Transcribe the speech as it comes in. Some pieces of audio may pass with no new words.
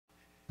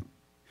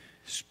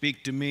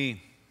Speak to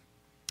me.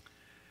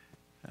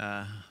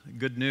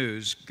 Good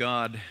news,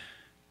 God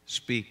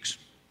speaks.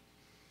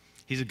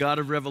 He's a God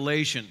of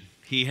revelation.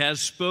 He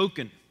has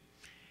spoken.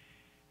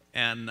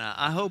 And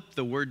I hope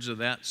the words of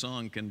that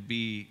song can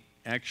be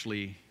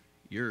actually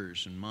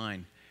yours and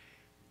mine.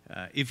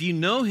 If you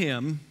know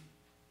Him,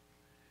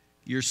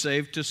 you're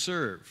saved to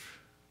serve.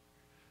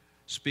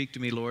 Speak to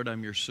me, Lord,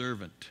 I'm your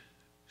servant.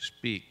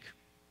 Speak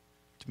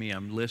to me,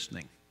 I'm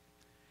listening.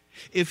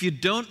 If you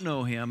don't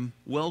know Him,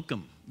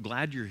 welcome.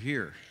 Glad you're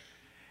here.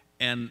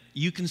 And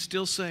you can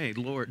still say,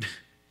 Lord,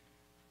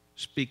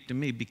 speak to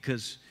me,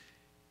 because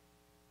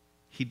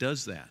He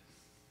does that.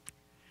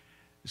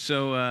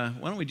 So why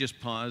don't we just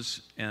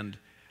pause and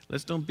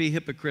let's don't be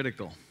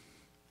hypocritical.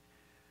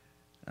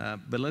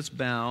 But let's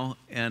bow,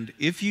 and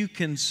if you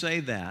can say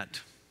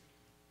that,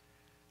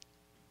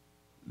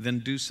 then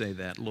do say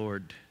that,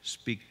 Lord,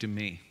 speak to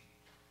me.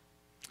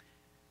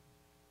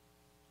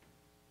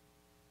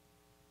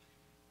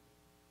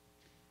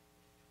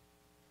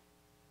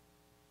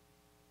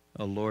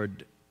 Oh,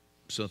 Lord,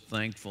 so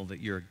thankful that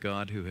you're a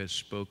God who has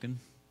spoken.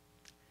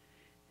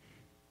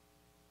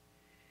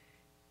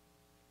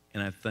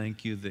 And I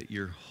thank you that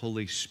your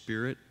Holy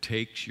Spirit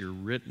takes your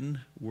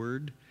written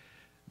word,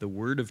 the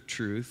word of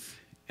truth,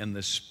 and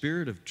the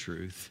Spirit of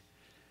truth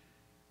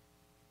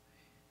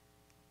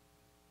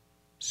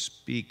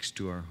speaks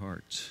to our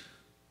hearts.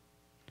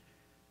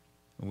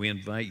 And we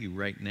invite you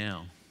right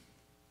now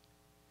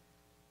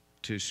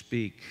to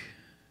speak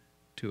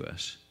to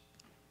us.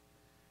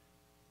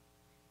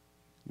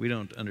 We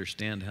don't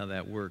understand how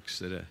that works,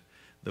 that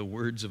the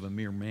words of a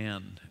mere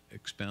man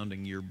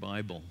expounding your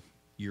Bible,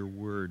 your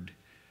word,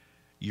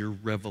 your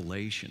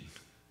revelation,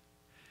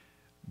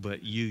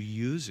 but you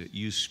use it,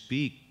 you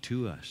speak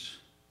to us.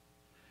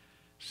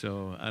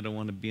 So I don't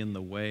want to be in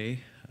the way.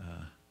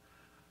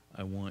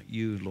 I want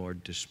you,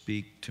 Lord, to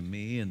speak to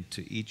me and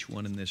to each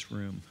one in this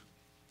room.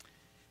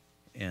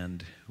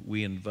 And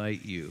we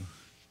invite you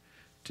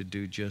to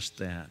do just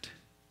that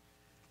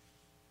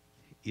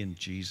in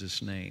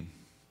Jesus' name.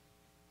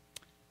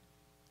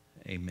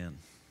 Amen.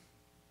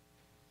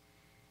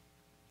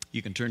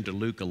 You can turn to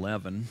Luke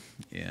 11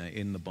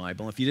 in the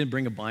Bible. If you didn't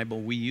bring a Bible,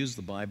 we use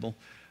the Bible.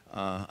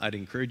 I'd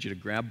encourage you to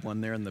grab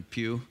one there in the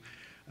pew.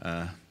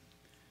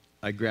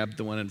 I grabbed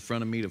the one in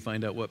front of me to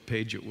find out what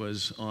page it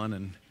was on,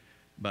 and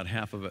about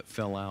half of it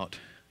fell out.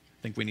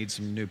 I think we need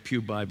some new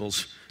pew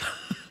Bibles.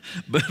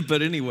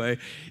 but anyway,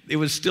 it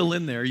was still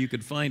in there. You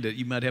could find it.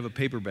 You might have a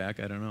paperback.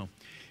 I don't know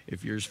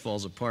if yours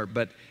falls apart.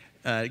 But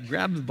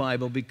grab the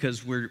Bible,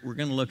 because we're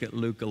going to look at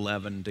Luke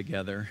 11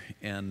 together,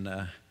 and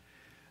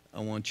I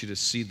want you to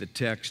see the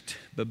text.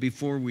 But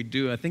before we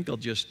do, I think I'll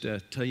just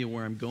tell you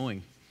where I'm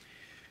going.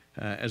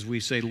 As we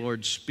say,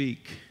 Lord,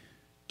 speak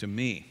to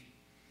me.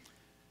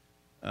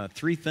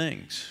 Three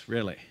things,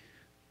 really.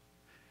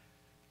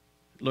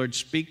 Lord,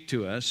 speak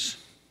to us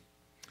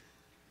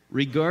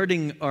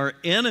regarding our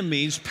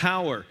enemy's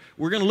power.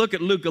 We're going to look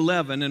at Luke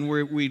 11, and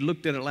we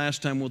looked at it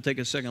last time. We'll take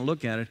a second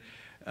look at it.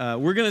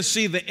 We're going to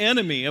see the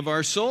enemy of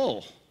our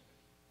soul.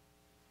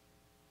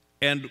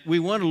 And we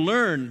want to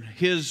learn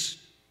his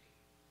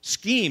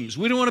schemes.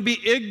 We don't want to be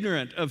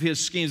ignorant of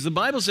his schemes. The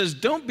Bible says,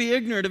 don't be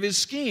ignorant of his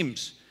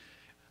schemes,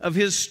 of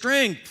his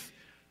strength,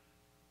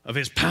 of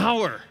his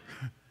power.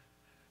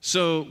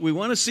 So we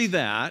want to see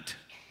that.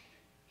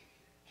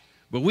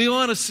 But we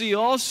want to see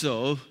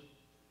also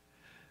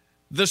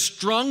the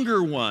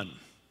stronger one,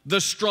 the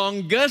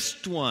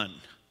strongest one,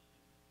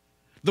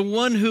 the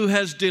one who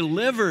has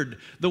delivered,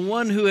 the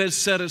one who has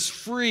set us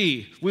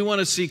free. We want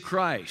to see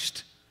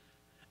Christ.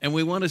 And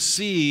we want to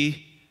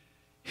see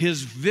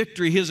his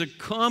victory, his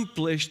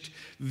accomplished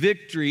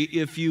victory,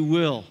 if you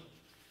will.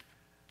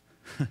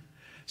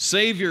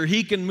 Savior,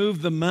 he can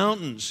move the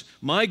mountains.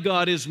 My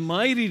God is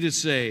mighty to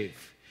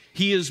save.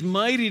 He is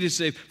mighty to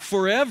save.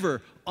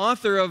 Forever,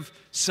 author of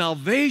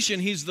salvation.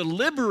 He's the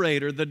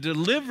liberator, the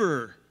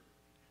deliverer.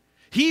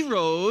 He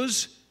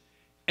rose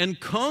and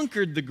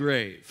conquered the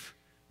grave.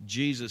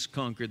 Jesus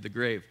conquered the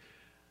grave.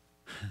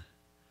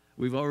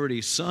 We've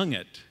already sung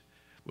it,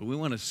 but we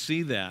want to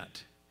see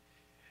that.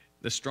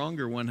 The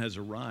stronger one has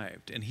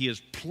arrived, and he is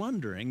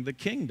plundering the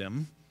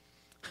kingdom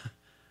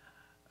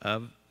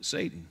of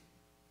Satan.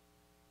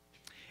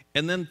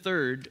 And then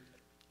third,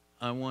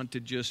 I want to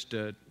just,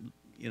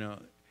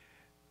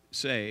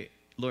 say,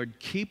 Lord,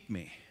 keep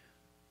me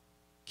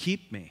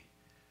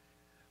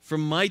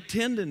from my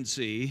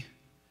tendency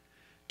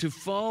to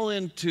fall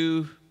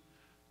into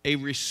a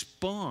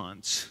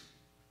response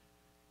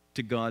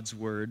to God's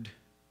word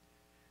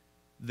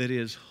that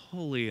is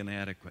wholly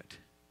inadequate.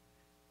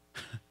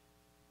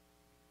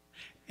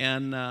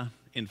 And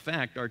in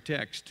fact, our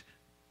text,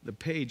 the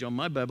page on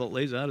my Bible, it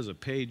lays out as a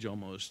page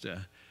almost,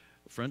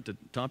 front to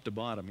top to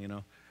bottom,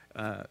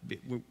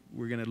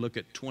 We're going to look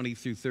at 20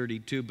 through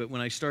 32, but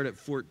when I start at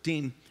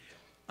 14,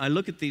 I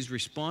look at these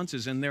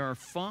responses, and there are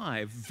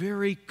 5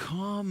 very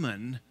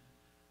common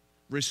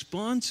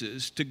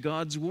responses to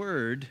God's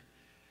word,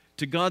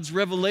 to God's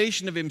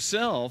revelation of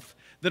himself,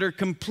 that are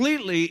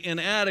completely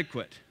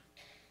inadequate.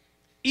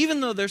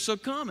 even though they're so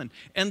common.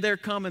 And they're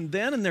common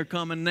then and they're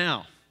common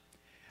now.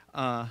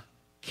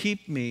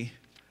 Keep me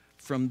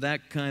from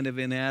that kind of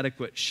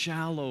inadequate,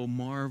 shallow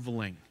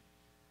marveling.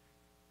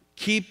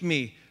 Keep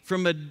me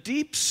from a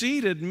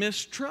deep-seated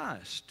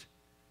mistrust.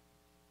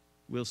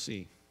 We'll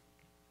see.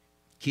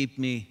 Keep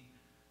me,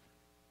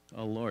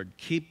 oh Lord,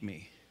 keep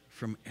me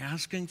from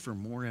asking for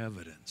more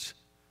evidence.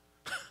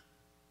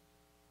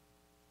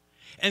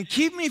 And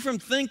keep me from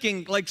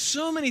thinking, like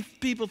so many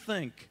people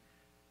think,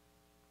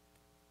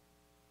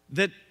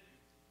 that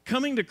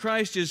coming to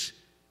Christ is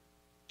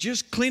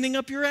just cleaning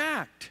up your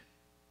act,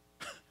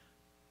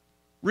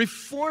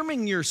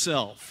 reforming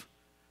yourself,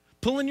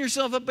 pulling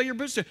yourself up by your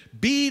bootstraps.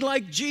 Be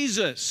like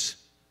Jesus.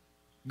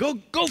 Go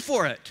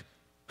for it.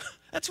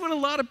 That's what a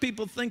lot of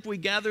people think we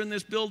gather in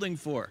this building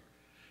for.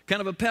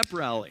 Kind of a pep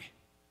rally.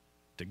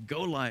 To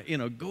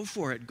go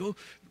for it.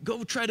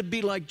 Go try to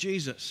be like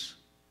Jesus.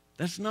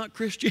 That's not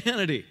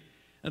Christianity.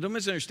 Now don't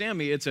misunderstand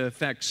me. It's a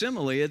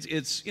facsimile.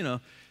 It's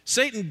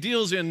Satan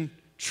deals in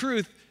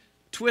truth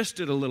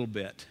twisted a little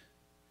bit.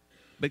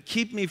 But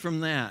keep me from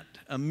that,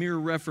 a mere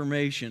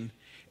reformation.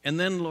 And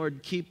then,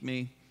 Lord, keep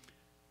me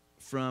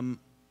from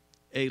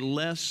a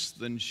less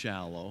than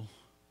shallow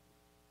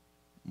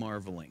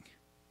marveling.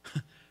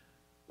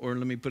 Or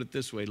let me put it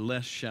this way,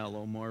 less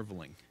shallow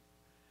marveling.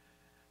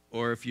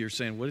 Or if you're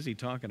saying, what is he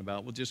talking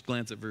about? Well, just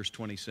glance at verse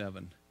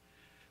 27.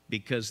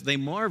 Because they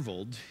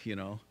marveled,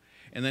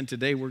 and then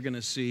today we're going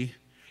to see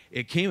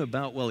it came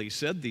about while he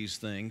said these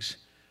things.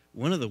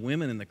 One of the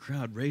women in the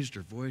crowd raised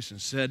her voice and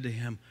said to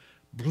him,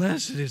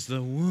 "Blessed is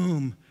the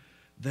womb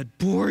that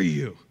bore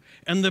you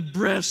and the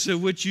breasts at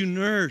which you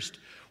nursed."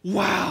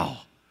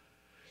 Wow,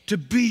 to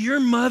be your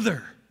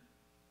mother.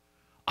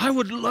 I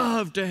would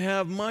love to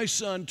have my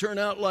son turn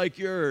out like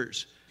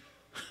yours.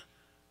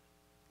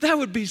 That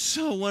would be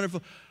so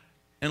wonderful.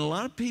 And a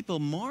lot of people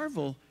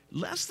marvel,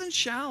 less than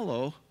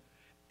shallow,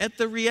 at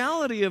the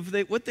reality of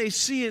what they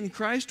see in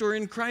Christ or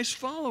in Christ's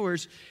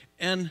followers.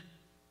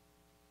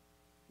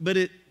 But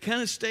it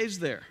kind of stays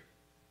there.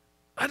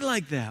 I'd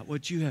like that,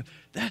 what you have.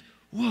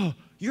 Whoa,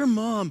 your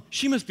mom,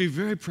 she must be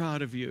very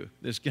proud of you,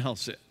 this gal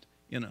said,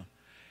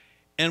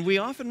 And we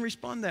often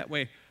respond that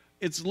way.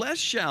 It's less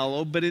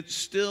shallow, but it's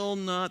still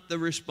not the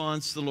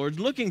response the Lord's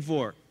looking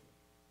for.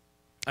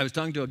 I was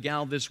talking to a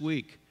gal this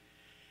week,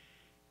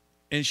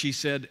 and she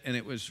said, and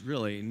it was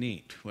really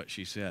neat what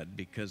she said,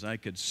 because I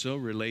could so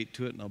relate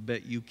to it, and I'll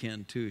bet you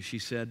can too. She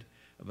said,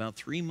 about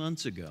 3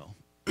 months ago,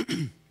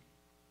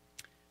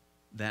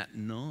 that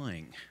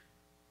gnawing,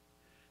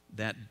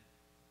 that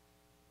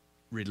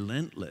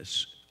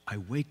relentless, I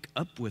wake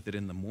up with it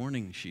in the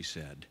morning, she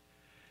said,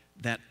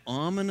 that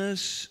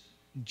ominous,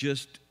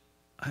 just,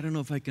 I don't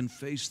know if I can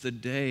face the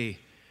day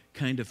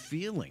kind of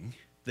feeling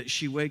that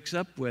she wakes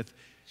up with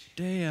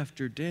day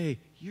after day,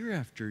 year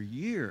after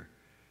year.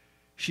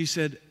 She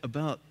said,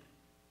 about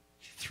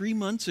 3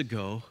 months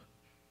ago,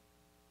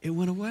 it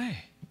went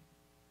away.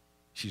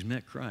 She's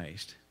met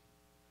Christ.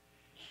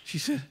 She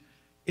said,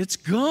 it's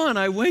gone.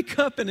 I wake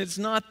up and it's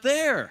not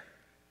there.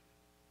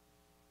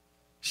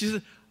 She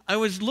said, I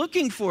was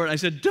looking for it. I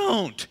said,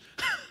 don't.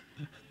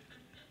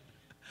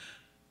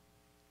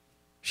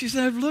 She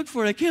said, I've looked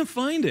for it. I can't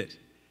find it.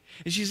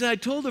 And she said, I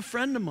told a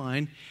friend of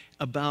mine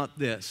about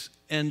this.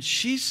 And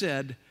she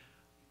said,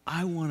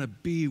 I want to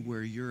be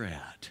where you're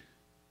at.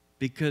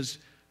 Because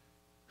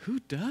who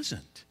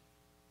doesn't?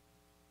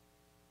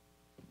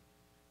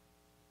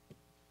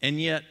 And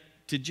yet,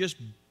 to just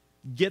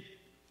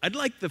I'd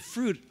like the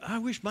fruit. I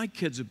wish my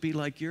kids would be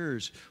like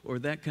yours, or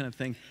that kind of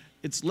thing.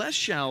 It's less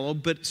shallow,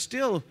 but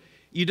still,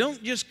 you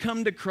don't just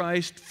come to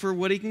Christ for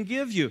what he can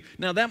give you.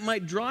 Now, that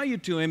might draw you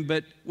to him,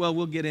 but, well,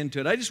 we'll get into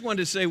it. I just wanted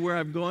to say where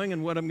I'm going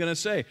and what I'm going to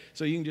say,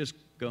 so you can just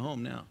go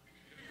home now.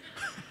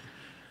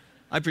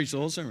 I preached the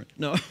whole sermon.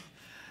 No,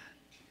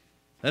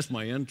 that's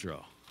my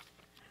intro.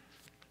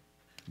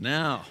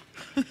 Now,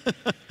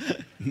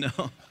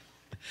 no.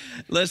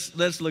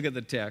 Let's look at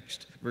the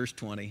text, verse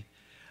 20.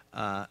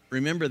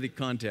 Remember the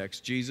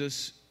context.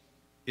 Jesus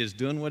is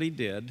doing what he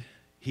did.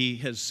 He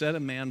has set a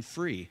man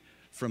free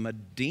from a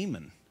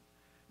demon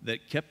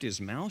that kept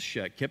his mouth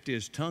shut, kept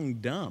his tongue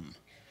dumb.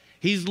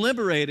 He's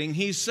liberating,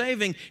 he's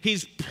saving,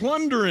 he's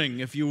plundering,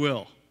 if you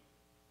will.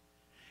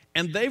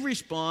 And they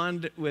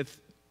respond with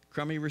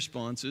crummy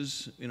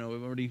responses. We've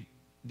already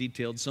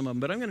detailed some of them,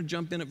 but I'm going to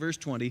jump in at verse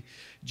 20.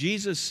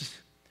 Jesus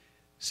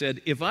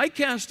said, if I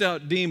cast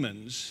out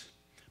demons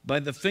by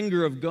the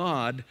finger of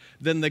God,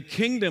 then the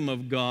kingdom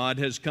of God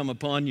has come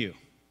upon you.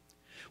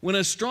 When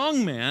a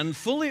strong man,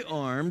 fully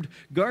armed,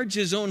 guards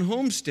his own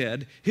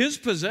homestead, his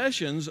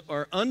possessions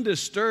are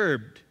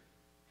undisturbed.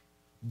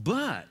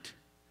 But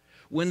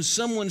when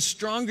someone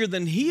stronger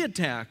than he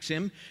attacks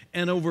him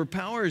and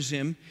overpowers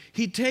him,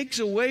 he takes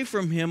away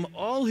from him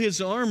all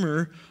his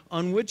armor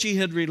on which he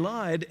had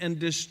relied and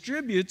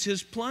distributes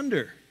his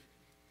plunder.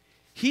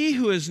 He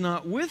who is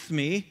not with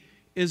me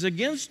is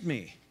against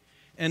me,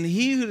 and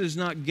he who does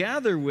not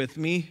gather with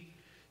me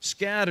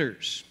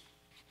scatters.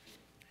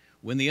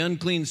 When the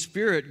unclean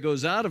spirit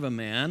goes out of a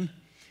man,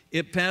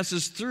 It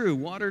passes through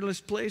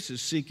waterless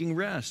places, seeking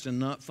rest and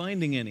not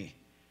finding any.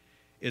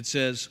 It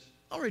says,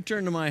 I'll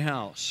return to my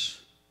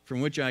house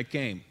from which I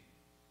came.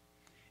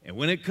 And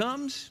when it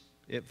comes,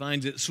 it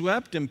finds it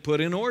swept and put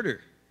in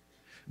order.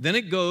 Then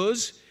it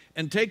goes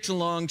and takes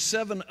along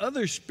 7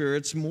 other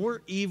spirits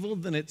more evil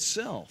than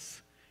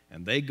itself.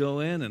 And they go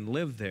in and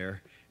live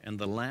there. And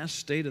the last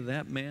state of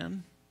that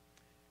man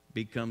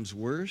becomes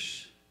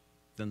worse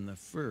than the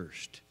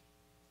first.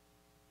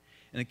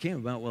 And it came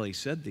about while he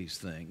said these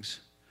things.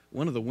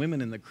 One of the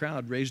women in the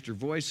crowd raised her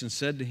voice and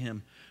said to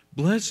him,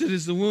 Blessed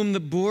is the womb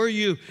that bore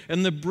you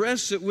and the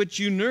breasts at which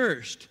you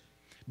nursed.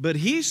 But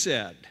he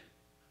said,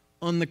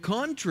 on the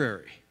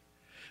contrary,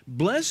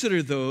 blessed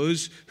are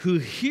those who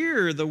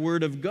hear the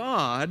word of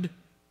God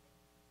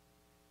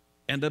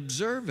and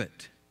observe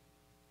it.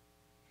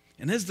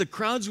 And as the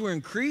crowds were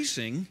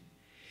increasing,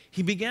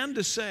 he began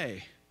to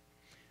say,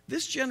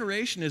 This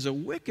generation is a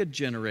wicked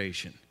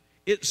generation.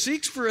 It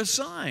seeks for a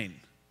sign,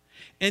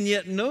 and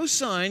yet no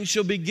sign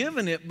shall be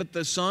given it but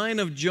the sign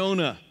of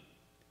Jonah.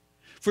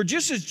 For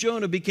just as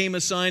Jonah became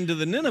a sign to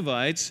the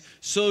Ninevites,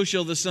 so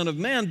shall the Son of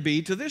Man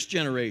be to this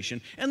generation.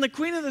 And the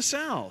queen of the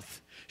south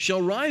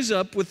shall rise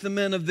up with the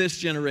men of this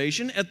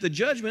generation at the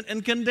judgment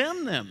and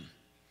condemn them,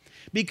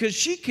 because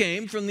she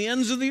came from the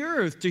ends of the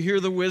earth to hear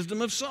the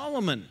wisdom of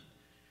Solomon.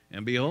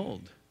 And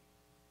behold,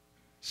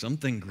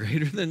 something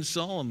greater than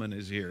Solomon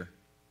is here.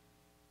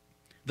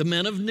 The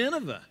men of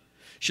Nineveh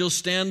shall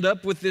stand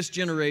up with this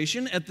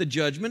generation at the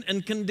judgment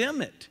and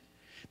condemn it,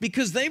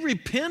 because they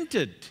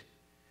repented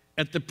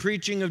at the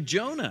preaching of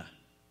Jonah.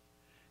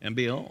 And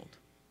behold,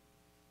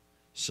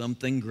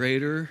 something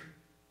greater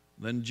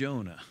than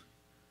Jonah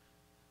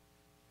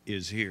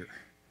is here.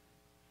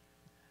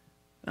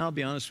 Now, I'll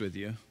be honest with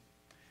you.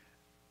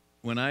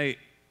 When I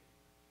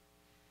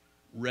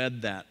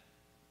read that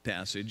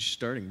passage,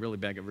 starting really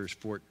back at verse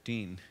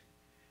 14,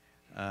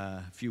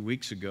 a few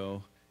weeks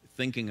ago,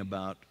 thinking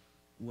about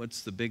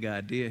what's the big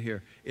idea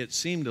here, it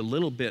seemed a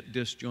little bit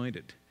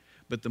disjointed.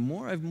 But the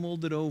more I've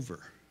mulled it over,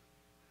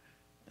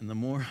 and the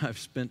more I've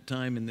spent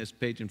time in this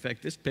page, in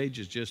fact, this page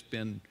has just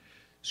been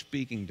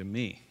speaking to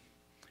me.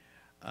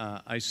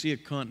 I see a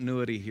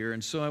continuity here,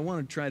 and so I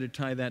want to try to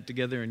tie that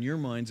together in your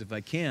minds if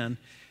I can.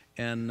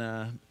 And,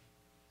 I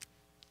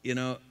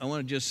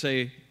want to just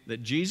say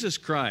that Jesus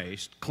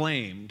Christ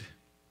claimed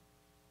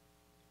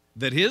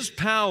that his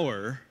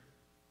power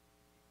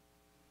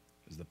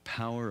is the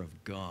power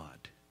of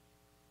God.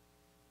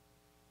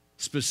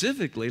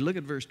 Specifically, look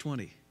at verse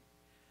 20.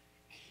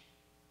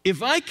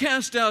 If I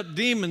cast out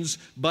demons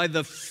by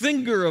the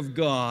finger of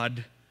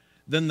God,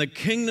 then the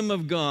kingdom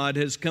of God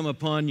has come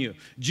upon you.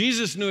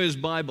 Jesus knew his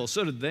Bible.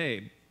 So did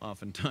they,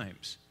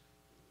 oftentimes.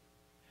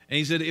 And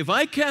he said, if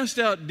I cast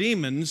out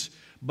demons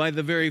by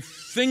the very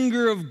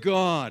finger of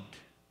God.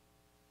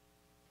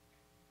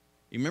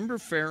 You remember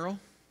Pharaoh?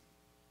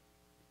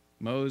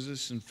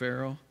 Moses and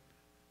Pharaoh?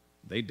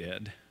 They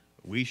did.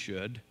 We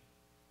should.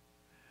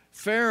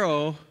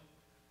 Pharaoh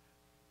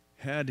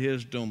had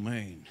his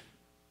domain.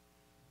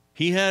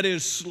 He had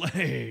his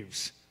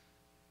slaves.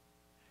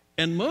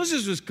 And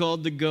Moses was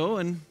called to go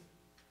and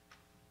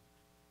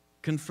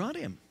confront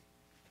him.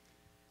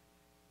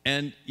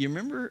 And you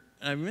remember,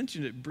 I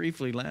mentioned it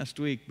briefly last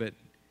week, but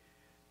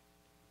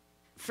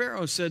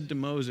Pharaoh said to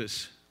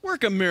Moses,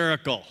 work a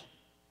miracle.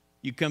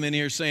 You come in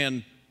here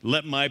saying,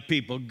 let my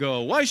people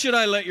go. Why should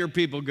I let your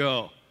people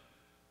go?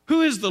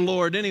 Who is the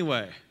Lord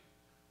anyway?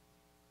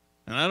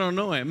 And I don't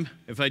know him.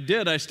 If I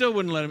did, I still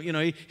wouldn't let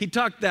him. He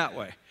talked that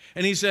way.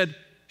 And he said,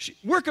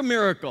 work a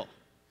miracle.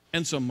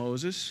 And so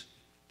Moses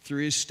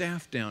threw his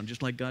staff down,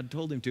 just like God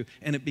told him to,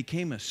 and it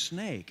became a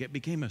snake. It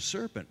became a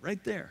serpent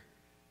right there.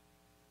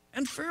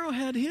 And Pharaoh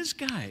had his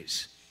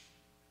guys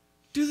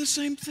do the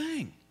same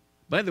thing.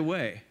 By the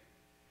way,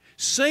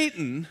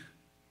 Satan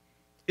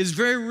is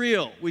very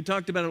real. We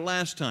talked about it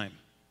last time.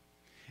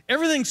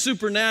 Everything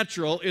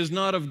supernatural is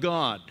not of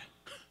God.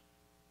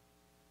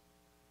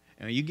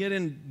 Now, you get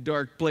in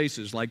dark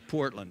places like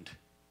Portland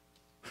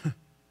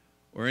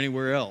or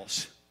anywhere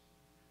else,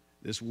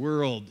 this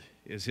world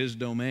is his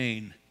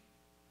domain.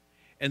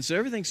 And so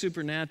everything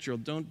supernatural,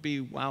 don't be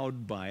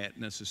wowed by it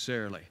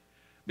necessarily.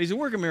 But he said,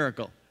 work a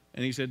miracle.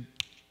 And he said,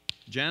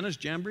 Janus,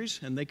 Jambres,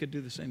 and they could do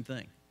the same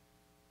thing.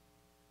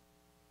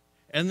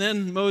 And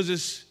then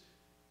Moses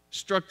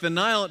struck the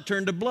Nile, it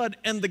turned to blood,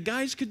 and the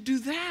guys could do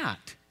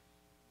that.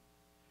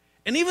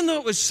 And even though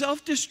it was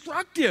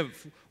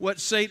self-destructive, what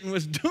Satan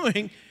was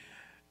doing,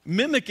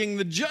 mimicking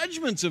the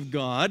judgments of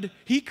God,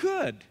 he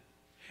could.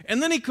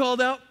 And then he called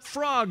out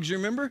frogs, you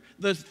remember?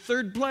 The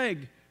third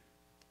plague,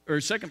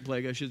 or second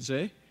plague, I should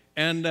say.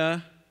 And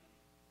the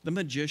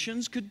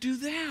magicians could do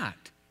that.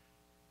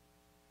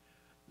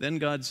 Then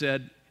God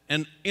said,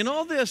 and in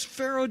all this,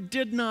 Pharaoh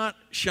did not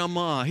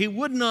shamah. He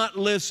would not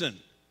listen.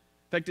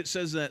 In fact, it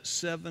says that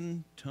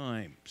 7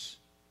 times.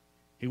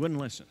 He wouldn't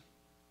listen.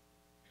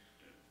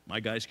 My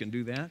guys can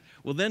do that.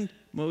 Well, then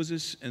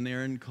Moses and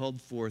Aaron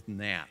called forth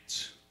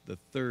gnats, the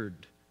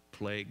third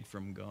plague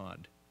from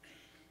God.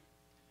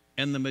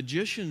 And the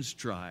magicians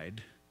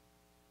tried,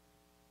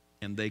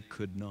 and they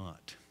could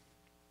not.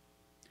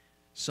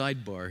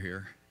 Sidebar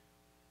here.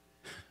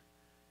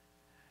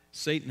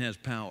 Satan has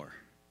power,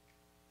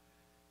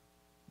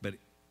 but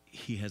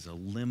he has a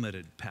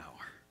limited power.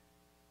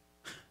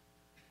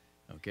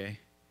 Okay?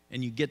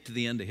 And you get to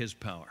the end of his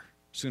power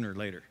sooner or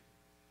later.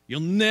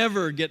 You'll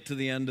never get to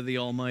the end of the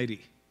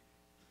Almighty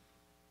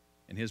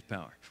and his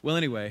power. Well,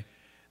 anyway,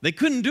 they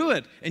couldn't do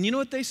it. And you know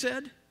what they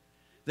said?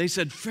 They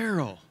said,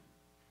 Pharaoh,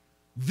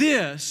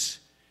 this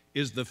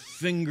is the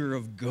finger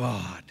of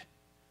God.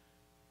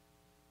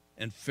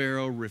 And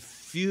Pharaoh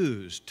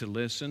refused to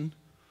listen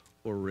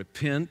or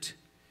repent.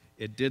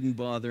 It didn't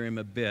bother him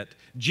a bit.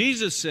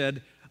 Jesus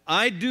said,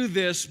 I do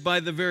this by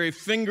the very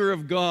finger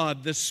of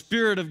God, the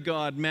Spirit of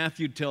God,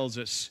 Matthew tells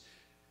us.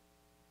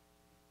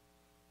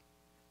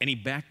 And he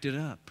backed it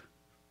up.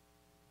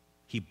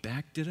 He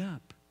backed it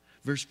up.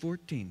 Verse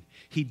 14,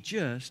 he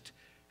just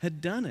had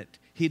done it.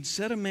 He'd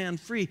set a man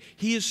free.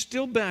 He is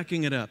still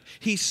backing it up.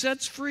 He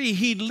sets free.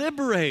 He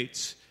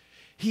liberates.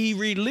 He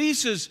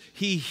releases.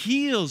 He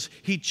heals.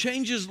 He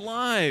changes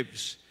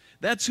lives.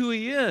 That's who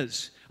he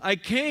is. I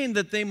came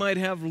that they might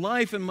have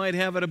life and might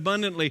have it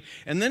abundantly.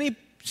 And then he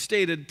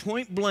stated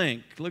point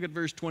blank, look at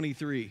verse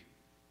 23.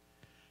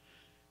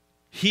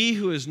 He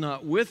who is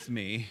not with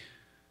me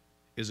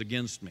is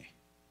against me,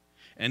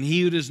 and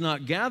he who does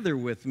not gather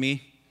with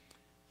me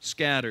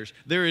scatters.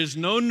 There is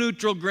no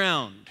neutral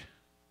ground.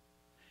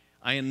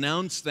 I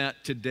announced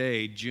that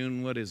today,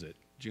 June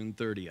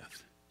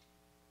 30th.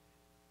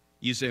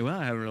 You say, well,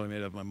 I haven't really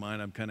made up my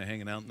mind. I'm kind of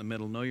hanging out in the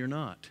middle. No, you're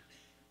not.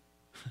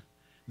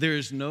 There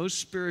is no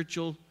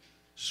spiritual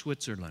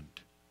Switzerland.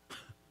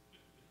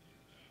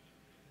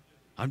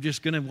 I'm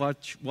just going to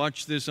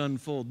watch this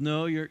unfold.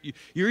 No, you're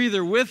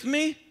either with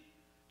me,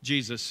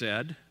 Jesus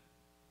said,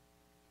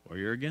 or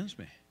you're against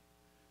me.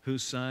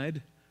 Whose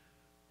side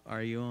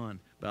are you on?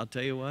 But I'll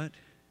tell you what,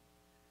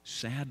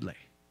 sadly,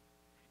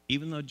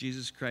 even though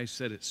Jesus Christ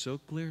said it so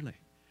clearly,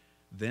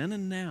 then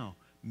and now,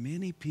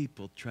 many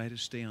people try to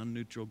stay on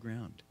neutral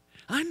ground.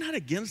 I'm not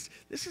against,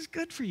 this is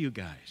good for you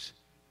guys.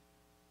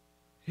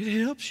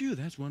 It helps you,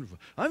 that's wonderful.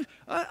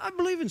 I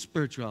believe in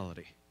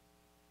spirituality.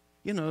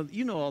 You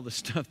know all the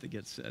stuff that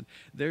gets said.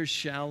 There's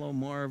shallow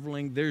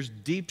marveling. There's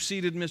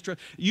deep-seated mistrust.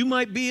 You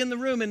might be in the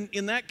room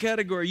in that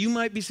category. You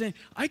might be saying,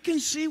 I can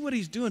see what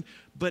he's doing.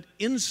 But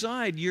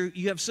inside, you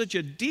have such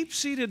a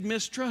deep-seated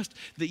mistrust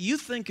that you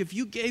think if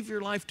you gave your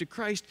life to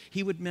Christ,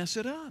 he would mess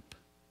it up.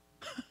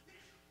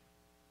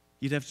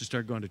 You'd have to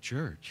start going to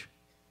church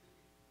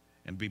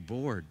and be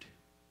bored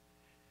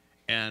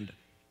and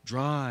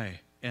dry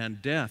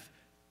and deaf.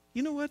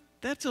 You know what?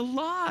 That's a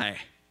lie.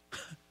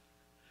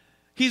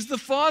 He's the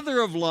father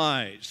of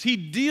lies. He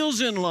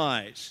deals in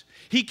lies.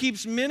 He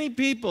keeps many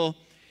people,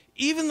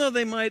 even though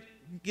they might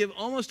give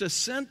almost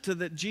assent to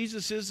that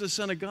Jesus is the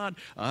Son of God,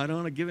 I don't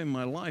want to give him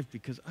my life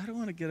because I don't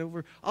want to get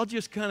over,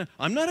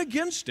 I'm not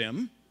against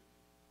him.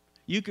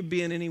 You could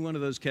be in any one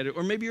of those categories.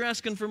 Or maybe you're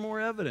asking for more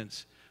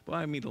evidence. Boy,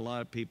 I meet a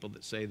lot of people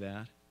that say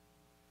that.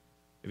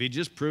 If he'd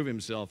just prove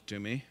himself to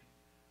me,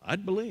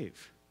 I'd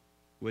believe.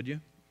 Would you?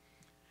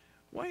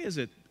 Why is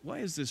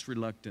this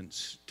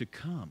reluctance to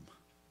come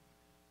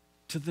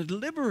to the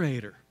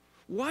liberator?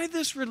 Why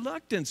this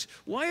reluctance?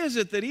 Why is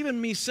it that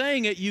even me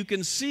saying it, you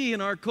can see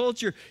in our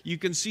culture, you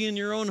can see in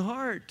your own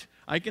heart,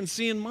 I can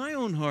see in my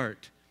own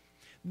heart,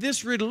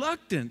 this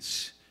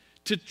reluctance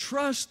to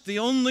trust the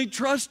only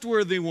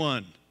trustworthy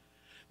one,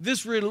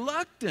 this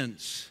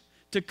reluctance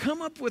to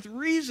come up with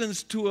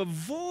reasons to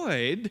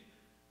avoid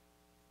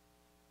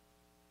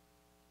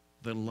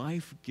the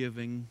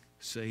life-giving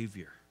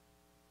Savior,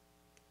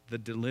 the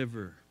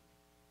deliverer.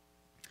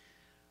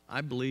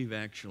 I believe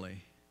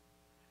actually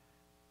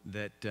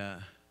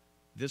that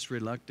this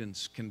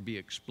reluctance can be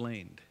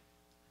explained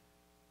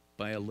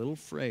by a little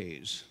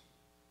phrase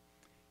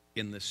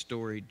in the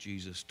story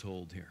Jesus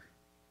told here.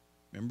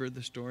 Remember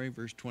the story,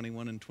 verse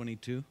 21 and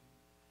 22?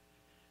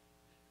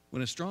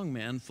 When a strong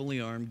man,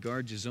 fully armed,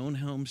 guards his own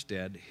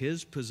homestead,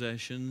 his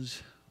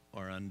possessions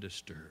are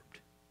undisturbed.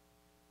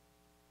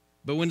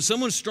 But when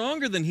someone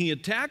stronger than he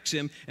attacks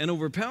him and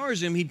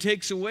overpowers him, he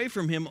takes away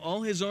from him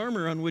all his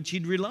armor on which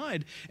he'd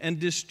relied and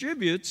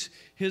distributes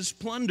his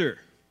plunder.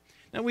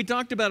 Now, we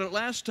talked about it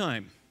last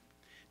time.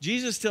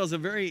 Jesus tells a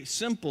very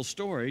simple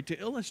story to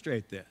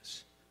illustrate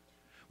this.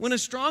 When a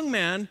strong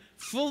man,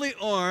 fully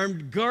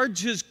armed,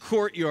 guards his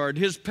courtyard,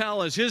 his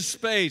palace, his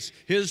space,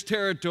 his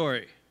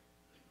territory,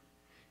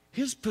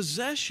 his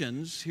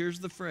possessions, here's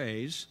the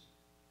phrase,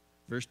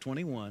 verse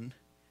 21,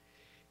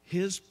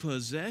 his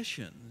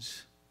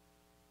possessions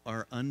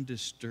are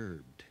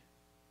undisturbed.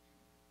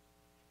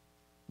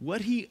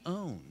 What he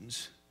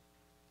owns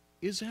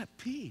is at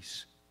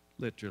peace,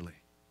 literally.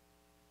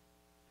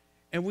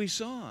 And we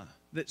saw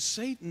that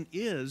Satan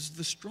is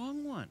the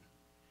strong one.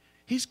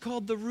 He's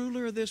called the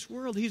ruler of this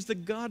world. He's the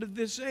god of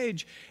this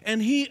age.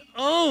 And he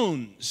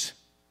owns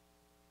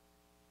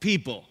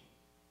people.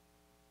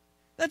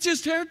 That's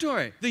his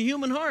territory, the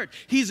human heart.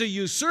 He's a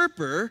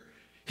usurper.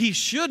 He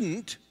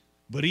shouldn't,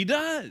 but he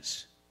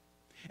does.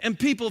 And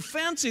people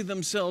fancy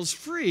themselves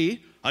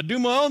free. I do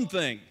my own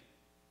thing.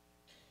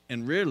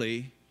 And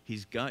really,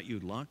 He's got you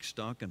lock,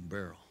 stock, and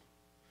barrel.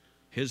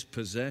 His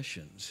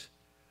possessions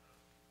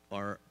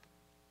are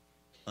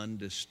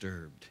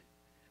undisturbed.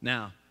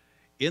 Now,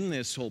 in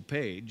this whole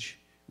page,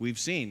 we've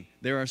seen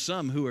there are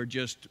some who are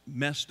just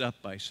messed up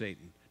by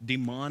Satan.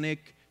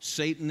 Demonic,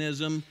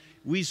 Satanism.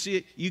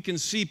 You can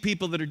see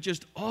people that are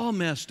just all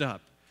messed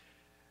up.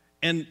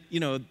 And,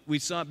 we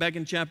saw it back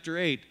in chapter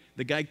 8,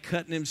 the guy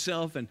cutting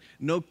himself and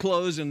no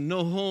clothes and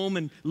no home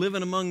and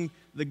living among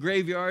the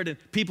graveyard. And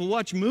people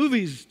watch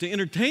movies to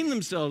entertain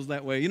themselves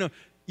that way.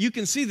 You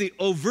can see the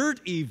overt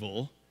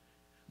evil,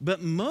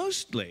 but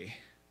mostly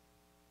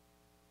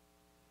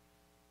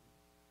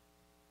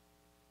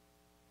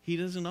he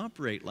doesn't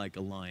operate like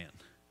a lion,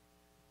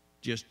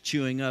 just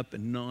chewing up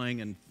and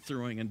gnawing and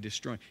throwing and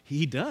destroying.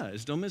 He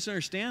does, don't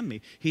misunderstand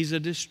me. He's a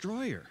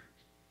destroyer.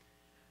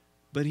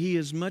 But he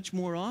is much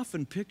more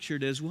often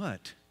pictured as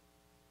what?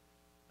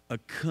 A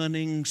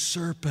cunning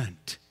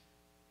serpent.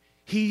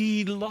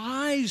 He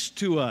lies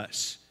to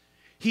us.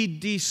 He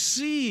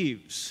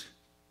deceives.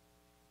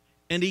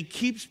 And he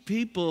keeps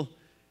people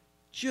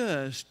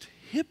just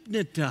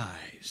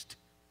hypnotized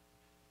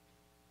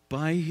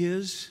by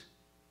his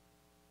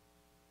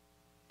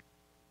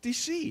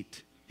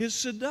deceit, his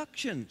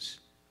seductions.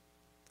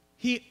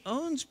 He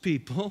owns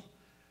people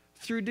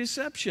through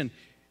deception.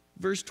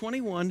 Verse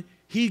 21,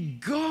 he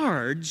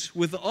guards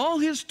with all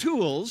his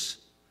tools,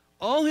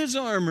 all his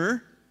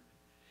armor,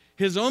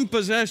 his own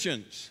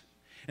possessions.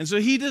 And so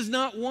he does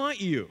not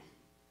want you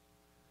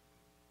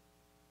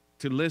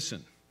to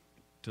listen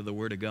to the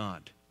Word of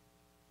God.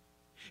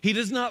 He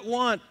does not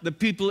want the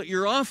people at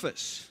your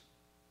office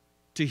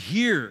to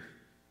hear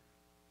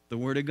the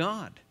Word of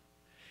God.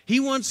 He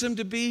wants them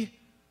to be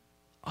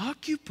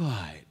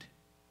occupied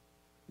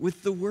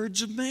with the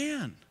words of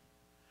man,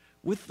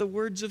 with the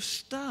words of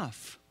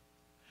stuff.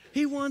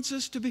 He wants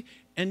us to be,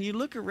 and you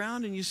look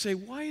around and you say,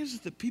 why is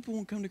it that people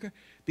won't come to Christ?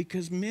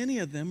 Because many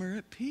of them are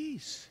at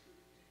peace.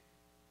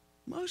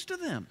 Most of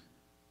them.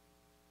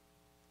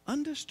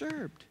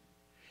 Undisturbed.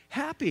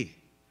 Happy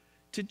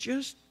to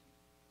just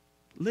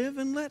live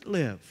and let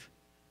live.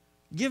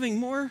 Giving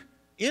more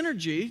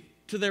energy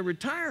to their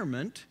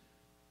retirement,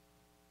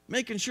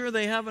 making sure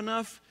they have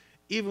enough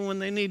even when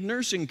they need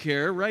nursing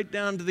care right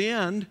down to the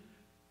end,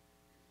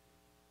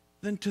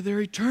 than to their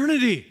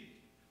eternity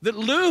that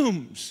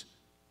looms.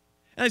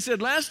 And I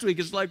said last week,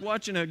 it's like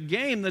watching a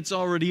game that's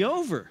already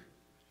over.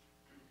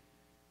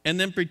 And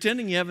then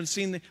pretending you haven't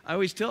seen I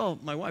always tell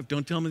my wife,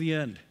 don't tell me the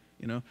end,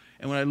 And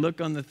when I look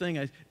on the thing,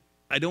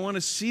 I don't want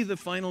to see the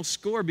final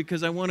score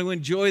because I want to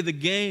enjoy the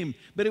game.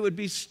 But it would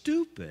be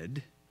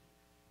stupid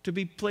to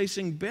be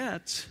placing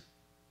bets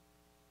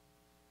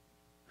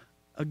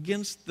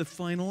against the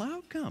final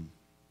outcome.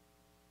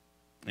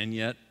 And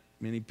yet,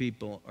 many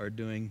people are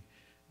doing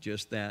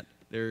just that.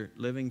 They're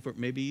living for,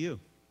 maybe you.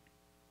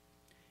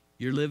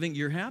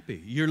 You're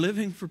happy. You're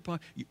living for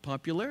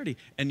popularity.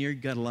 And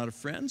you've got a lot of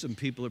friends and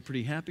people are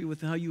pretty happy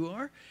with how you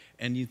are.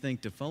 And you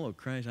think to follow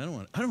Christ, I don't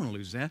want to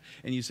lose that.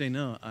 And you say,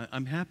 no,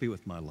 I'm happy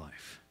with my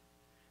life.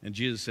 And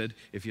Jesus said,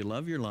 if you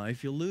love your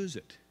life, you'll lose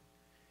it.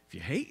 If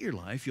you hate your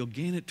life, you'll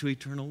gain it to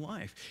eternal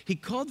life. He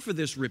called for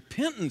this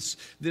repentance,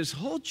 this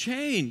whole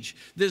change,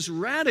 this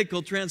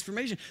radical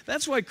transformation.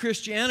 That's why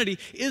Christianity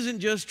isn't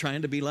just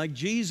trying to be like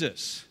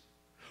Jesus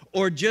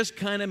or just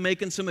kind of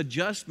making some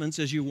adjustments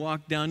as you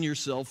walk down your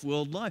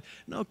self-willed life.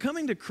 No,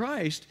 coming to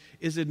Christ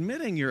is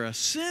admitting you're a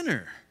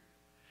sinner.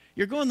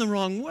 You're going the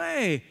wrong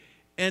way,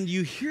 and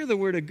you hear the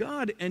Word of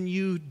God, and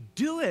you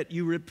do it.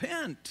 You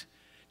repent.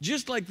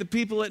 Just like the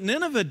people at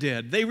Nineveh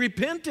did. They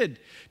repented.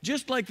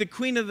 Just like the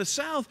queen of the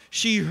south,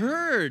 she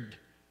heard.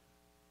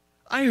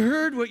 I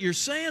heard what you're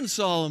saying,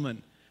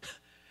 Solomon,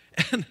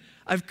 and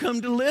I've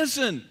come to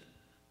listen.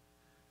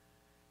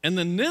 And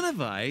the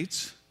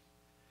Ninevites,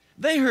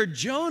 they heard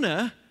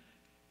Jonah,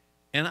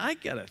 and I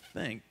got to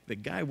think the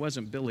guy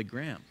wasn't Billy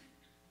Graham.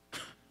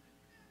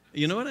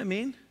 You know what I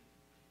mean?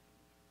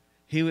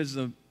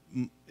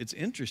 It's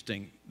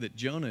interesting that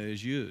Jonah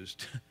is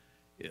used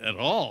at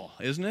all,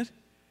 isn't it?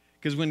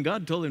 Because when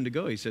God told him to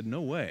go, he said,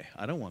 no way,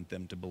 I don't want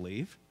them to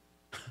believe.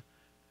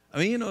 I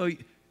mean,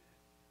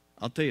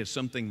 I'll tell you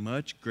something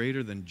much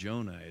greater than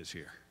Jonah is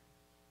here.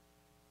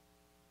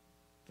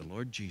 The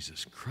Lord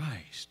Jesus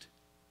Christ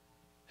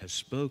has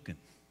spoken.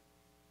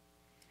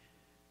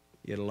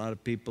 Yet a lot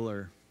of people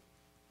are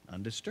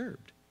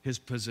undisturbed. His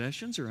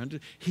possessions are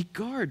he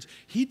guards.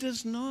 He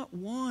does not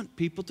want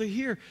people to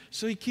hear,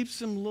 so he keeps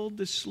them lulled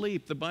to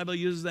sleep. The Bible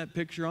uses that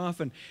picture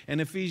often, and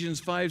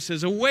Ephesians 5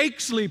 says, awake,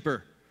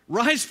 sleeper,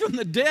 rise from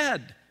the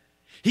dead.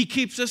 He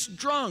keeps us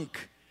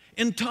drunk,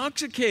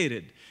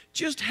 intoxicated,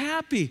 just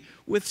happy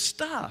with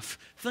stuff,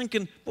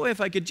 thinking, boy,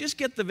 if I could just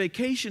get the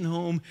vacation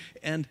home,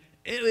 and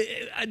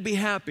I'd be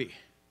happy.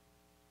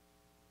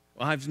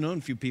 Well, I've known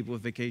a few people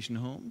with vacation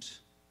homes.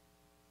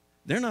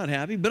 They're not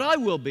happy, but I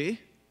will be.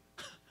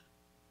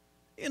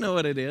 You know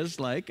what it is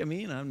like. I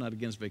mean, I'm not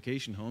against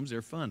vacation homes.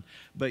 They're fun.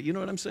 But you know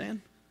what I'm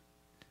saying?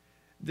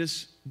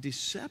 This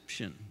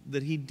deception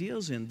that he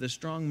deals in, the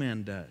strong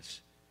man does.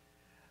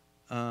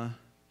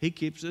 He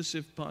keeps us,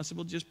 if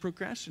possible, just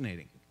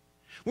procrastinating.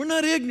 We're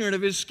not ignorant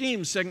of his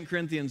schemes, 2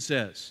 Corinthians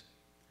says.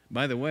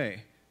 By the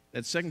way,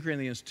 that's 2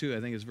 Corinthians 2,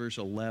 I think it's verse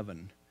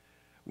 11.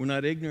 We're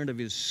not ignorant of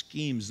his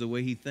schemes, the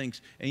way he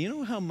thinks. And you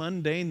know how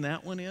mundane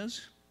that one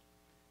is?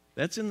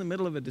 That's in the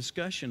middle of a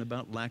discussion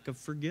about lack of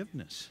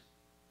forgiveness.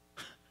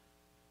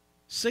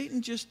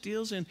 Satan just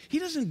deals in, he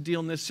doesn't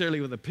deal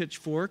necessarily with a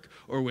pitchfork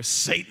or with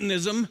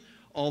Satanism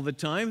all the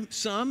time,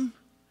 some,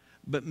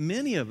 but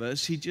many of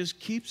us, he just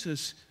keeps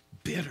us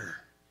bitter,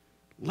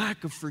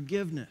 lack of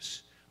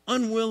forgiveness,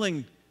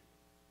 unwilling.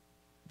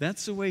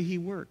 That's the way he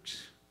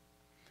works.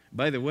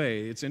 By the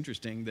way, it's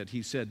interesting that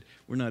he said,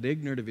 we're not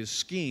ignorant of his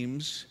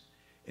schemes,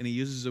 and he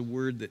uses a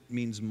word that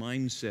means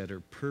mindset or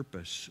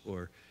purpose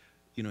or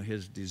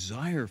his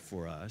desire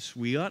for us.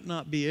 We ought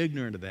not be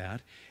ignorant of that,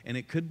 and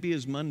it could be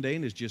as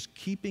mundane as just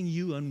keeping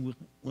you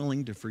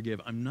unwilling to forgive.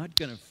 I'm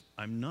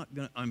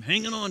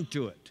hanging on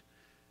to it.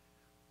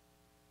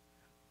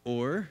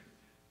 Or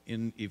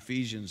in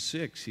Ephesians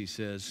 6, he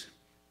says,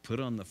 put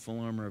on the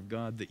full armor of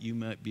God that you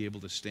might be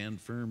able to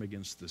stand firm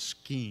against the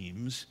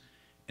schemes.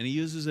 And he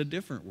uses a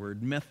different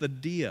word,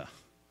 methodia.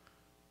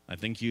 I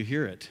think you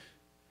hear it.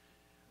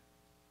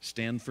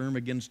 Stand firm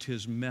against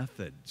his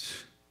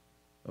methods.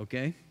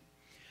 Okay?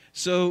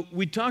 So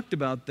we talked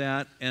about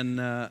that,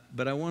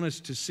 but I want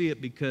us to see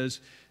it because,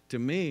 to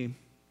me,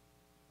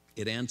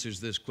 it answers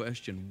this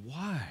question.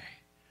 Why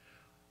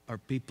are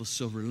people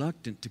so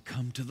reluctant to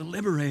come to the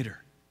liberator?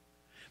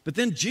 But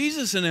then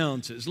Jesus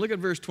announces, look at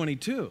verse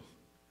 22.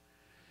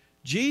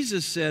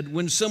 Jesus said,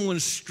 when someone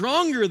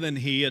stronger than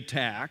he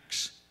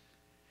attacks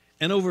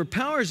and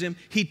overpowers him,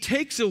 he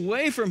takes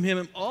away from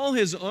him all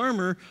his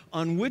armor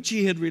on which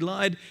he had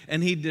relied,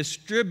 and he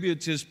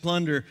distributes his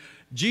plunder.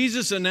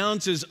 Jesus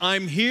announces,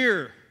 I'm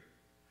here.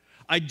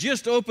 I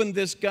just opened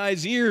this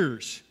guy's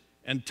ears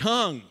and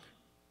tongue.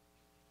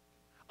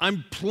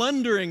 I'm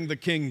plundering the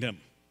kingdom.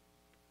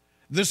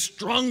 The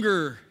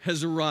stronger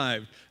has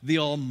arrived, the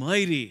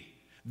Almighty,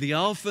 the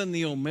Alpha and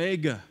the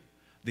Omega.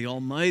 The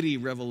Almighty,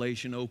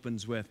 Revelation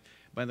opens with.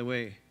 By the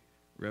way,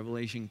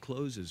 Revelation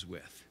closes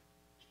with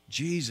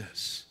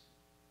Jesus,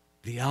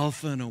 the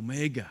Alpha and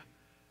Omega.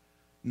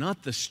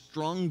 Not the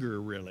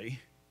stronger, really.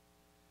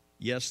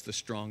 Yes, the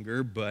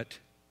stronger, but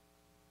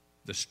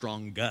the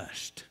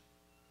strongest.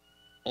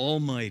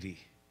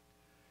 Almighty.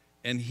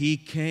 And he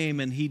came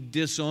and he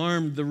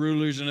disarmed the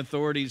rulers and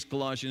authorities,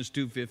 Colossians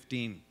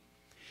 2:15.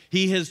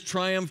 He has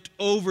triumphed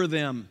over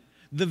them.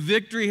 The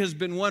victory has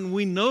been won.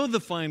 We know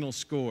the final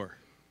score.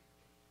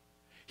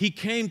 He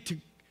came to,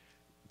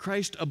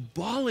 Christ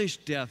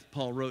abolished death,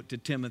 Paul wrote to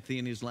Timothy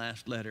in his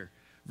last letter,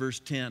 verse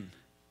 10.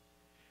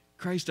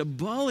 Christ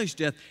abolished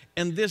death,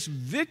 and this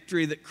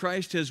victory that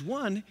Christ has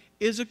won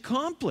is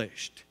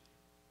accomplished.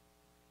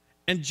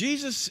 And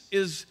Jesus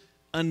is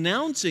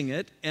announcing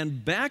it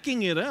and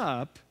backing it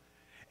up,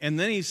 and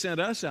then he sent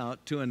us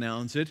out to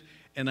announce it,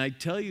 and I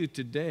tell you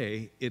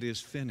today, it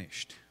is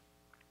finished.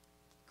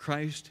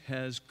 Christ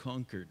has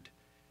conquered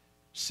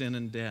sin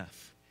and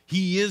death.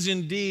 He is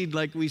indeed,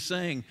 like we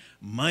sang,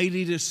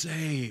 mighty to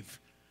save,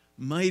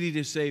 mighty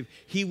to save.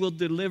 He will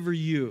deliver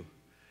you.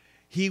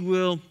 He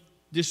will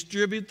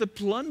distribute the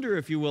plunder,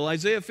 if you will.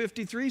 Isaiah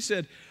 53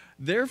 said,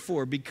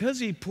 therefore, because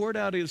he poured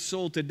out his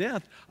soul to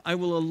death, I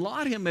will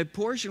allot him a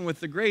portion with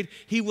the great.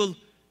 He will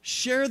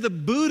share the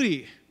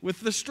booty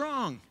with the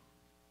strong.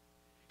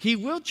 He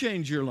will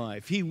change your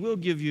life. He will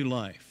give you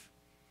life.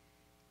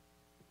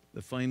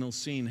 The final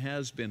scene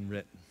has been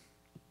written.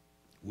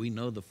 We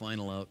know the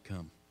final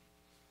outcome.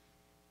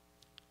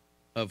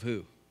 Of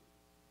who?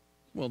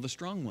 Well, the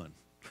strong one.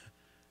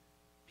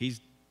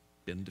 He's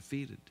been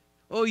defeated.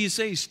 Oh, you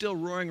say he's still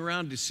roaring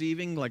around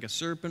deceiving like a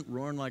serpent,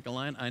 roaring like a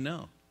lion? I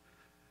know.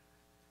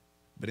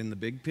 But in the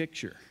big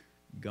picture,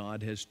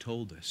 God has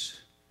told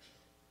us.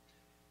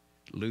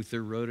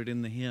 Luther wrote it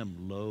in the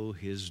hymn, lo,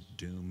 his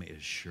doom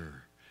is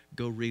sure.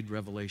 Go read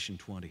Revelation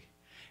 20.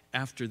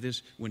 After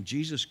this, when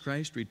Jesus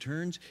Christ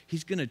returns,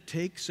 he's going to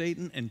take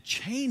Satan and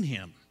chain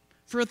him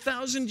for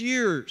 1,000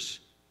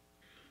 years.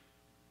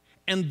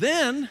 And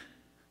then,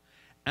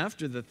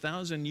 after the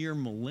 1,000-year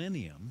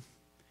millennium,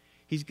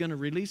 he's going to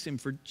release him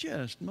for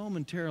just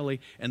momentarily,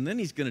 and then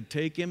he's going to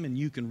take him, and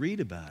you can read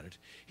about it.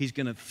 He's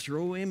going to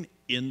throw him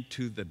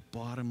into the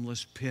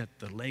bottomless pit,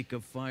 the lake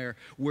of fire,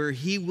 where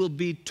he will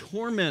be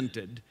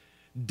tormented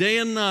day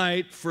and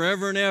night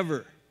forever and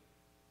ever.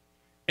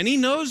 And he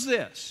knows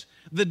this.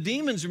 The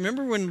demons,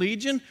 remember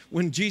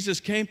when Jesus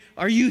came,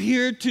 are you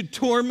here to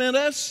torment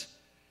us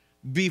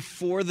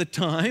before the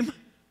time?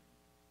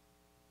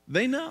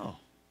 They know.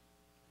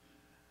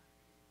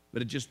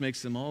 But it just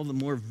makes them all the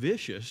more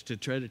vicious to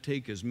try to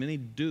take as many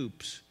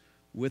dupes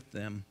with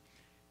them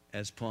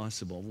as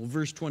possible. Well,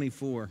 verse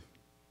 24.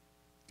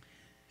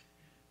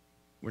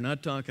 We're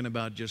not talking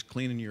about just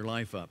cleaning your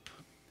life up.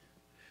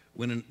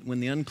 When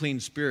the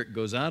unclean spirit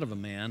goes out of a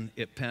man,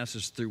 it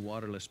passes through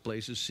waterless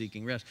places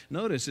seeking rest.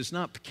 Notice it's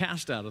not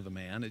cast out of the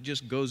man, it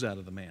just goes out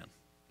of the man.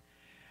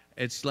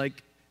 It's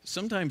like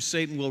sometimes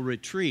Satan will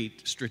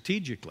retreat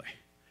strategically.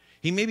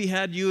 He maybe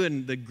had you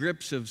in the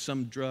grips of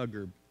some drug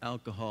or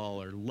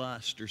alcohol or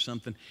lust or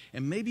something,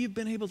 and maybe you've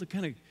been able to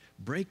kind of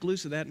break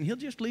loose of that, and he'll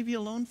just leave you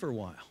alone for a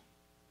while.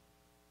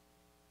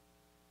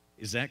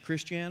 Is that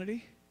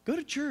Christianity? Go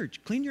to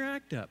church, clean your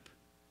act up.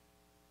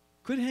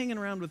 Quit hanging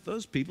around with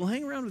those people,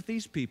 hang around with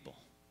these people.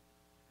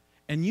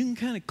 And you can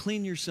kind of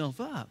clean yourself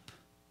up.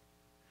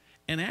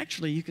 And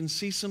actually, you can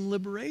see some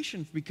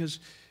liberation, because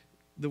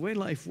the way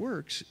life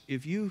works,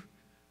 if you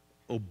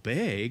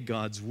obey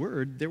God's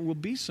word, there will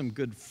be some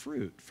good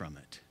fruit from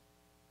it.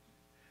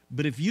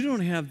 But if you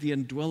don't have the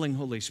indwelling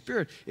Holy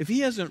Spirit, if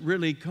he hasn't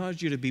really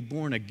caused you to be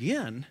born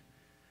again,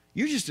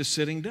 you're just a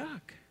sitting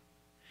duck.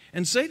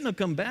 And Satan will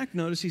come back,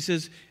 notice, he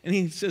says,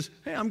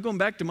 hey, I'm going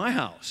back to my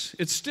house.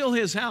 It's still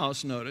his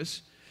house,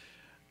 notice.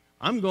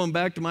 I'm going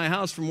back to my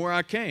house from where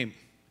I came.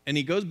 And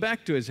he goes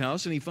back to his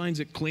house, and he finds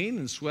it clean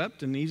and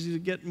swept and easy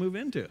to move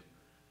into.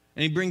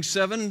 And he brings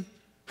 7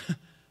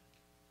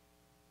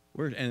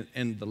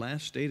 and the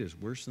last state is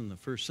worse than the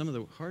first. Some of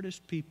the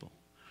hardest people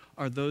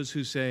are those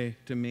who say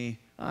to me,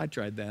 I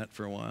tried that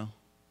for a while.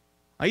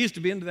 I used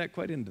to be into that,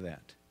 quite into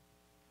that.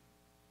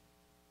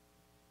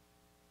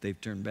 They've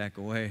turned back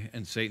away,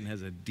 and Satan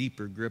has a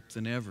deeper grip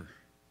than ever.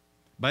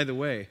 By the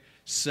way,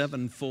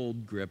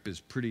 7-fold grip is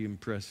pretty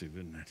impressive,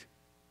 isn't it?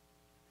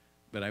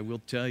 But I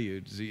will tell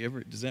you,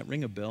 does that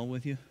ring a bell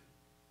with you?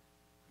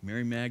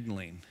 Mary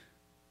Magdalene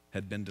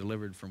had been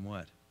delivered from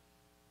what?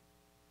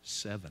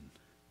 7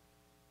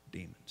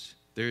 demons.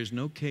 There is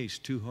no case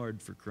too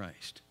hard for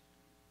Christ.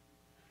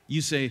 You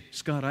say,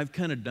 Scott, I've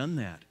kind of done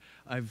that.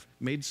 I've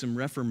made some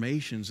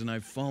reformations and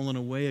I've fallen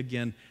away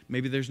again.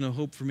 Maybe there's no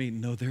hope for me.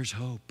 No, there's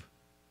hope.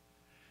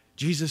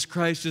 Jesus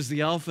Christ is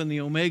the Alpha and the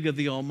Omega,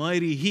 the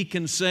Almighty. He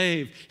can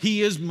save.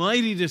 He is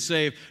mighty to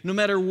save. No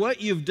matter what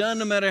you've done,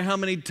 no matter how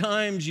many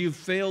times you've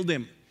failed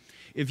him,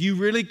 if you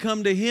really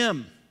come to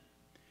him,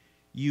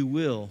 you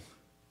will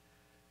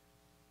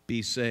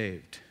be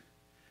saved.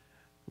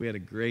 We had a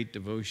great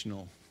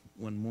devotional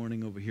one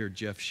morning over here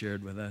Jeff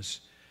shared with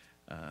us.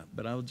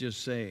 But I'll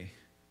just say,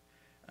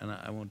 and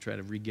I won't try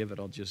to re-give it,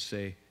 I'll just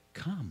say,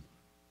 come,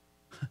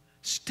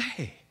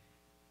 stay.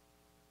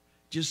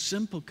 Just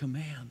simple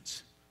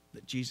commands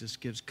that Jesus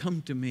gives.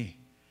 Come to me,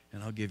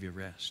 and I'll give you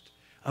rest.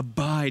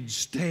 Abide,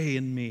 stay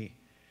in me,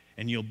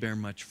 and you'll bear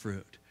much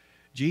fruit.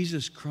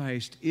 Jesus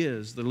Christ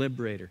is the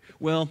liberator.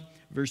 Well,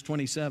 verse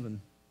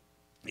 27,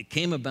 it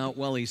came about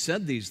while he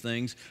said these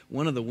things,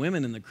 one of the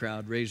women in the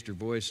crowd raised her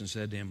voice and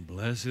said to him,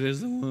 Blessed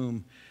is the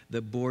womb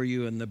that bore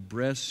you and the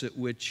breasts at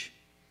which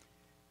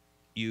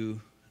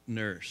you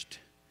nursed.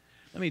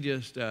 Let me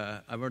just,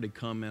 I've already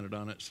commented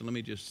on it, so let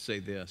me just say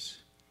this.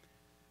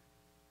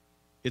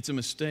 It's a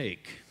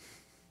mistake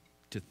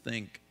to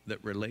think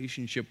that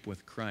relationship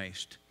with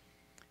Christ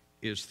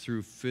is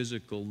through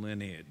physical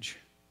lineage.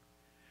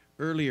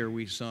 Earlier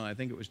we saw, I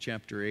think it was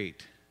chapter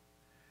 8,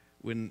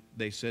 when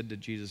they said to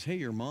Jesus, hey,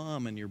 your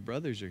mom and your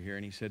brothers are here.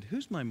 And he said,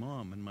 who's my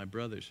mom and my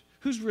brothers?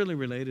 Who's really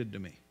related to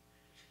me?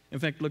 In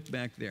fact, look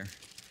back there.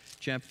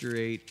 Chapter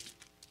 8,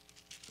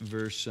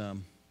 verse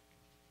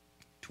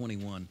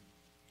 21.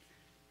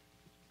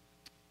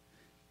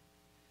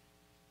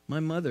 My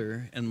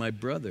mother and my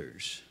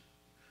brothers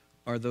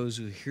are those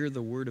who hear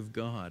the word of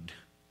God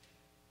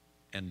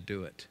and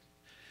do it.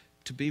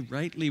 To be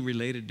rightly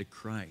related to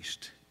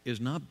Christ is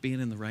not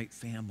being in the right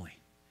family.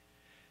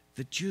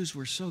 The Jews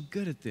were so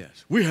good at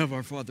this. We have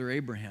our father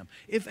Abraham.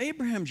 If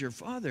Abraham's your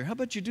father, how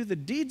about you do the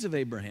deeds of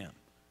Abraham?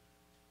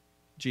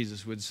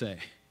 Jesus would say.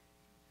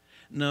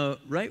 No,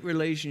 right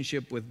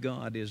relationship with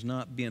God is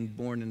not being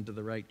born into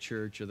the right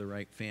church or the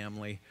right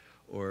family,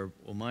 or,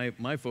 well,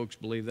 my folks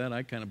believe that,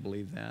 I kind of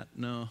believe that.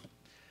 No,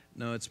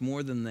 it's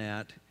more than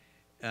that.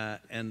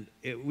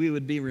 We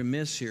would be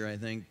remiss here, I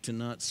think, to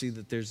not see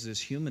that there's this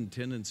human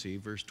tendency,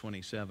 verse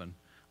 27.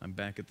 I'm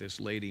back at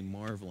this lady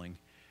marveling.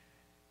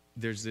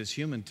 There's this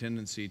human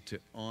tendency to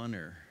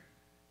honor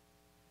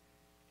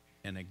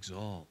and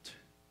exalt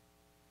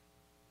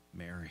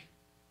Mary.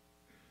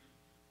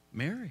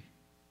 Mary.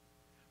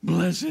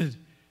 Blessed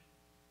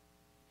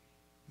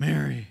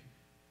Mary.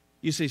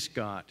 You say,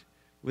 Scott,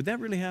 would that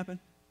really happen?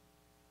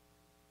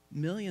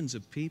 Millions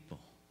of people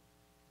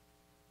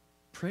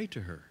pray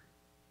to her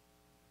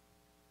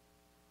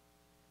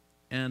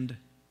and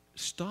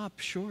stop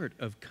short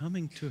of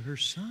coming to her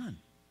son.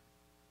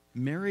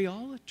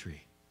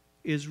 Mariolatry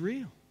is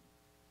real.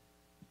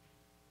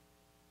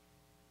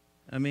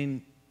 I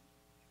mean,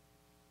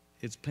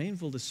 it's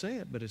painful to say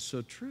it, but it's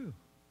so true.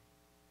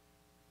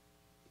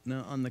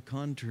 Now, on the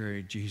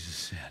contrary, Jesus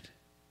said,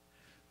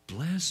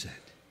 blessed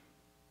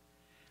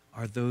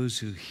are those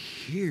who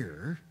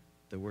hear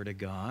the word of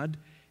God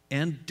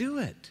and do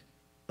it,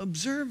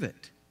 observe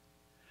it.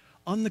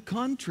 On the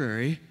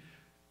contrary,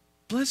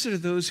 blessed are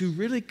those who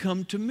really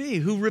come to me,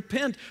 who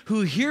repent,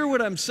 who hear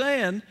what I'm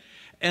saying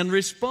and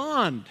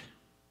respond,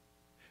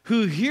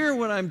 who hear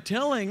what I'm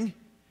telling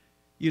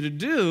you to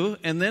do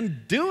and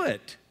then do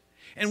it.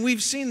 And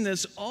we've seen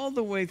this all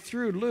the way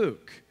through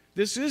Luke.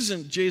 This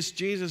isn't just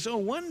Jesus,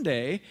 one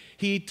day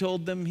he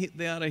told them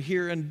they ought to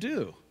hear and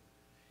do.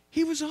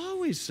 He was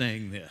always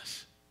saying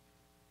this.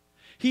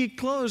 He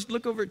closed,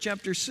 look over at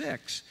chapter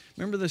 6.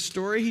 Remember the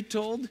story he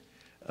told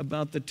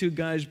about the two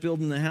guys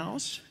building the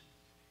house?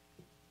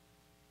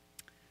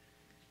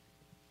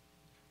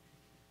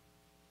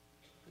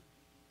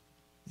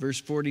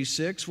 Verse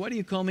 46, why do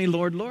you call me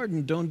Lord, Lord,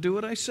 and don't do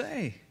what I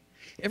say?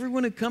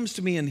 Everyone who comes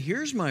to me and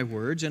hears my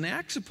words and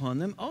acts upon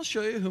them, I'll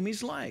show you whom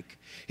he's like.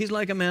 He's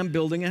like a man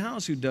building a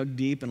house who dug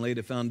deep and laid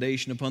a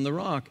foundation upon the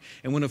rock.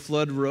 And when a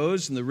flood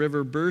rose and the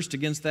river burst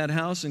against that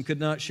house and could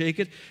not shake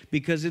it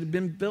because it had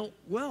been built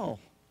well.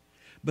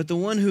 But the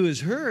one who has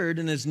heard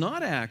and has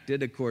not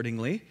acted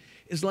accordingly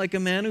is like a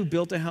man who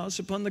built a house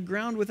upon the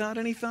ground without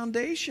any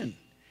foundation.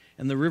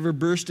 And the river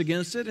burst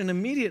against it, and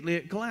immediately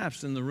it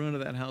collapsed, and the ruin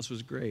of that house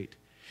was great.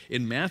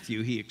 In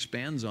Matthew, he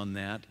expands on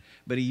that,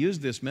 but he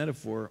used this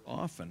metaphor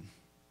often.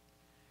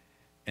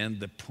 And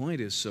the point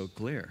is so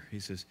clear. He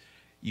says,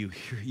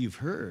 you've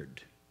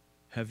heard.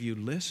 Have you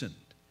listened?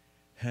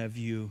 Have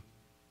you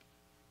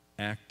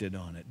acted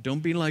on it?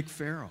 Don't be like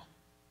Pharaoh.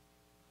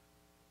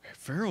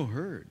 Pharaoh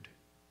heard,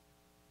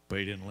 but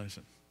he didn't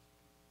listen.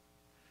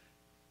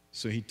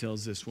 So he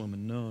tells this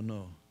woman,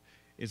 no,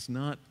 it's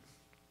not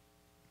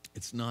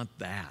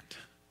that.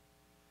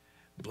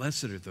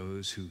 Blessed are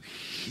those who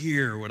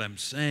hear what I'm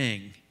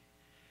saying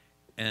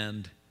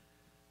and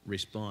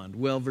respond.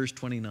 Well, verse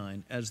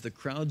 29, as the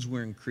crowds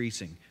were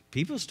increasing,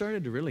 people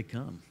started to really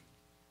come.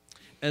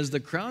 As the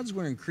crowds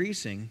were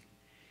increasing,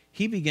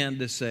 he began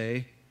to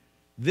say,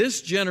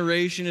 this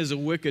generation is a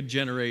wicked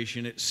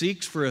generation. It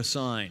seeks for a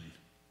sign.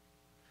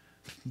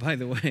 By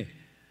the way,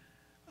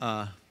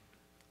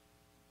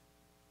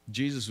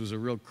 Jesus was a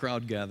real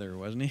crowd gatherer,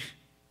 wasn't he?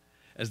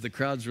 As the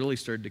crowds really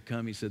started to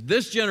come, he said,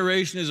 this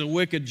generation is a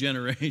wicked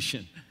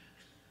generation.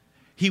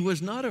 He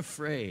was not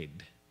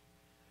afraid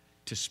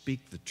to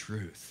speak the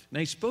truth. Now,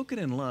 he spoke it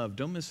in love.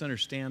 Don't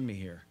misunderstand me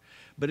here.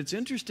 But it's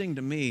interesting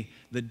to me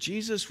that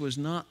Jesus was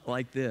not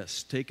like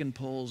this, taking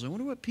polls. I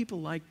wonder what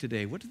people like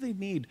today. What do they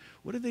need?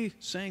 What are they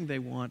saying they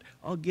want?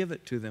 I'll give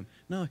it to them.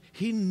 No,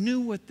 he knew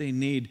what they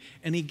need,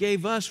 and he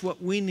gave us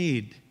what we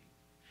need.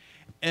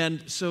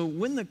 And so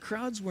when the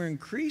crowds were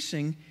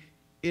increasing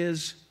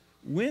is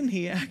when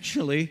he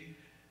actually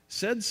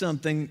said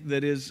something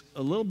that is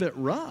a little bit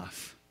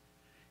rough.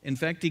 In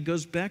fact, he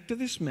goes back to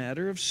this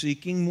matter of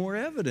seeking more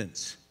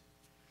evidence.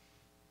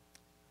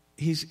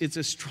 It's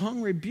a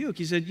strong rebuke.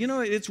 He said,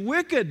 it's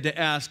wicked to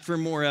ask for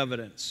more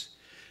evidence.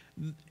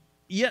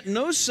 Yet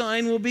no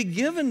sign will be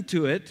given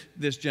to it,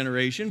 this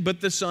generation,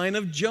 but the sign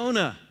of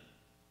Jonah.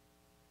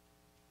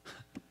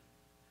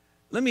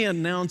 Let me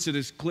announce it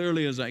as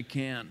clearly as I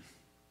can.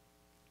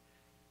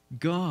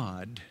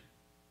 God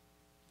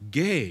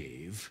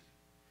gave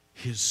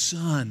his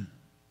son.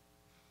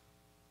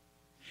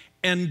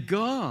 And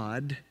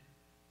God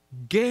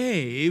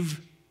gave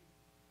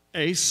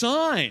a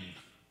sign.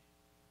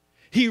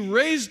 He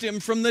raised him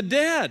from the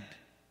dead.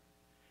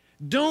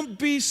 Don't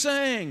be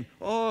saying,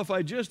 if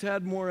I just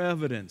had more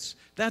evidence.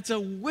 That's a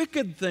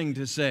wicked thing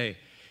to say.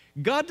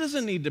 God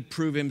doesn't need to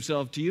prove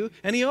himself to you,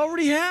 and he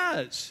already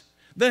has.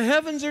 The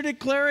heavens are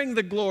declaring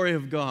the glory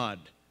of God.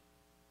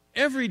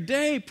 Every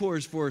day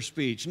pours forth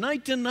speech.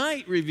 Night to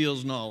night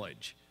reveals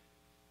knowledge.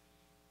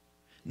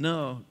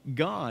 No,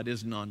 God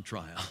is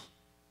non-trial.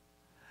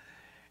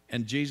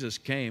 And Jesus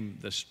came,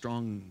 the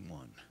strong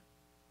one,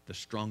 the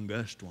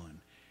strongest one,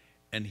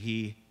 and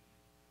he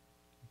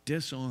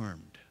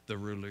disarmed the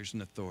rulers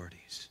and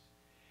authorities.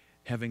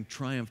 Having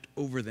triumphed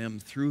over them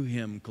through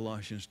him,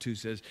 Colossians 2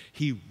 says,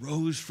 he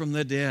rose from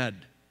the dead,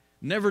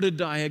 never to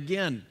die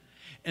again.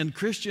 And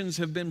Christians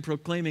have been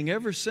proclaiming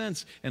ever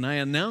since, and I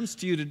announce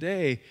to you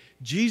today,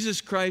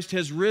 Jesus Christ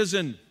has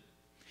risen.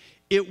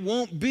 It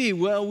won't be,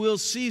 we'll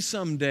see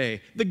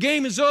someday. The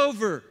game is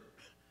over.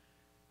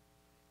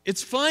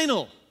 It's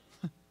final.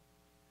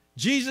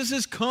 Jesus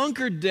has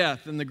conquered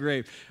death and the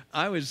grave.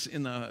 I was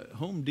in the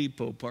Home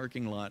Depot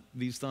parking lot.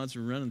 These thoughts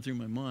were running through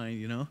my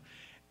mind,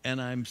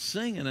 and I'm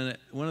singing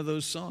one of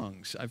those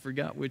songs. I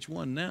forgot which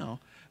one now,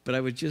 but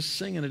I was just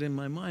singing it in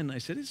my mind. And I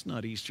said, it's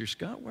not Easter,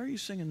 Scott. Why are you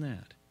singing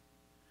that?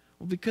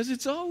 Well, because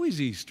it's always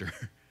Easter.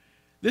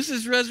 This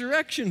is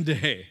Resurrection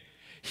Day.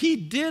 He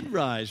did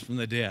rise from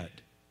the dead.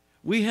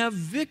 We have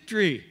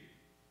victory.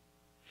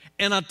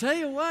 And I'll tell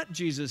you what,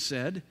 Jesus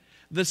said,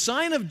 the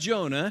sign of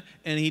Jonah,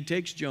 and he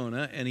takes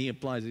Jonah and he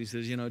applies it. He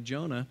says,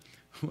 Jonah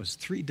was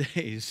 3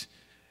 days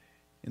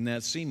in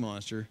that sea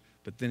monster,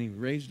 but then he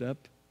raised up.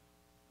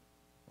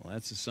 Well,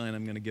 that's the sign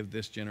I'm going to give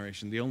this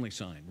generation, the only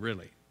sign,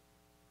 really.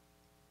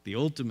 The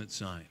ultimate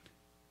sign.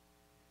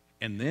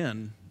 And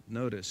then,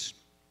 notice,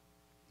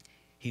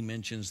 he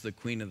mentions the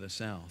Queen of the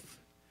South,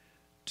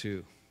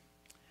 too.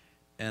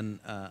 And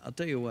I'll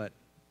tell you what,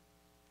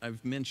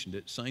 I've mentioned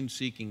it,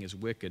 sign-seeking is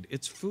wicked.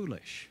 It's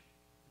foolish.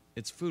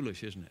 It's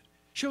foolish, isn't it?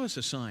 Show us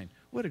a sign.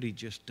 What had he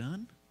just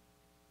done?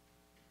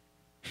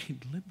 He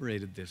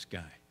liberated this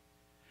guy.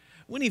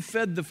 When he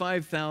fed the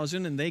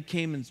 5,000 and they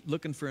came and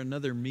looking for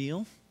another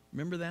meal,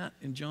 remember that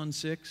in John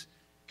 6?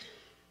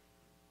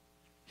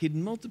 He'd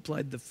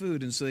multiplied the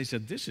food, and so they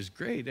said, this is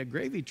great, a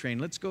gravy train,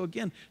 let's go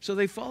again. So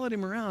they followed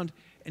him around,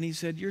 and he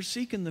said, you're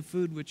seeking the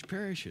food which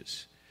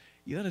perishes.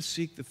 You ought to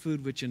seek the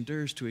food which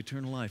endures to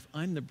eternal life.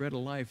 I'm the bread of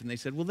life. And they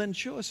said, well, then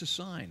show us a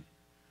sign.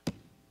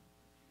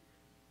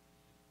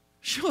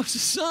 Show us a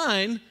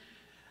sign?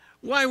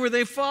 Why were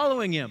they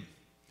following him?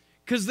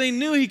 Because they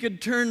knew he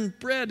could turn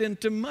bread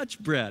into much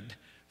bread,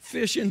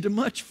 fish into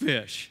much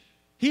fish.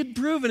 He had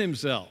proven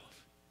himself.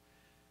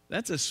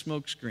 That's a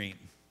smokescreen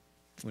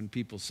when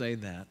people say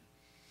that.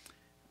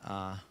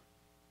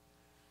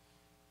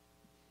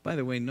 By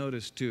the way,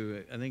 notice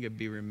too, I think it'd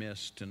be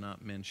remiss to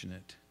not mention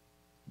it.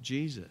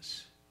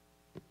 Jesus,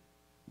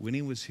 when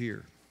he was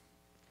here,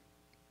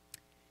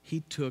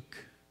 he took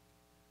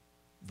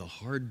the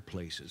hard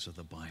places of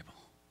the Bible,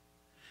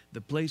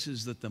 the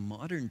places that the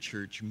modern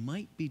church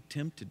might be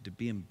tempted to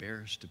be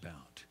embarrassed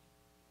about,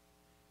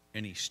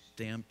 and he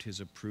stamped his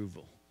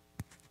approval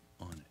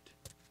on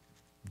it.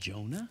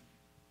 Jonah?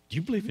 Do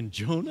you believe in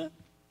Jonah?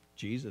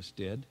 Jesus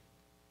did.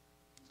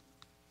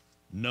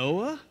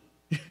 Noah?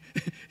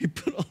 He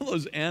put all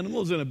those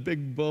animals in a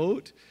big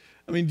boat.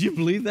 I mean, do you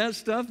believe that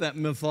stuff, that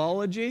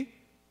mythology?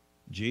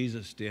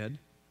 Jesus did.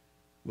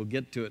 We'll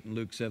get to it in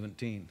Luke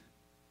 17.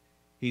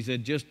 He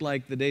said, just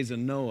like the days of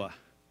Noah,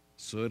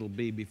 so it'll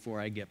be before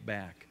I get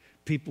back.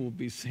 People will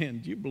be saying,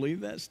 do you believe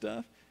that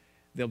stuff?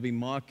 They'll be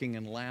mocking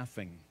and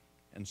laughing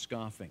and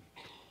scoffing.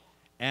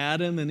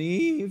 Adam and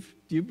Eve,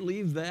 do you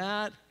believe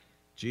that?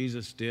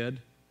 Jesus did.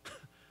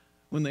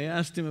 When they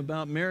asked him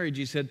about marriage,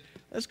 he said,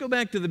 let's go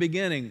back to the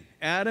beginning.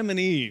 Adam and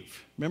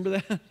Eve. Remember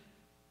that?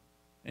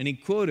 And he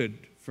quoted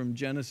from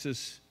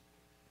Genesis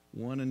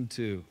 1 and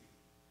 2.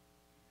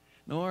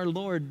 No, our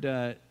Lord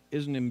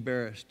isn't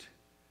embarrassed.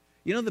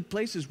 You know, the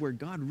places where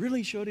God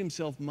really showed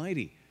himself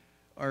mighty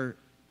are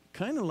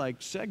kind of like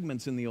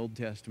segments in the Old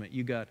Testament.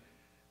 You got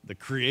the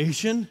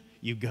creation,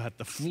 you've got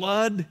the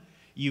flood,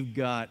 you've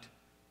got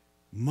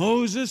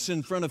Moses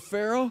in front of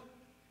Pharaoh,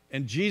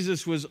 and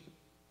Jesus was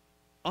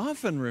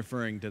often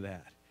referring to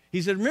that. He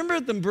said, remember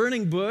at the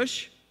burning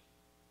bush,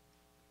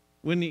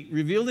 when he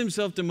revealed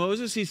himself to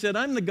Moses, he said,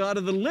 I'm the God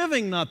of the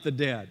living, not the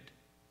dead.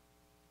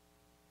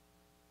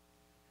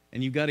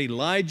 And you've got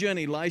Elijah and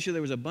Elisha.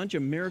 There was a bunch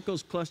of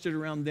miracles clustered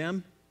around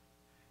them.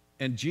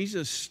 And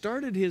Jesus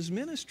started his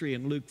ministry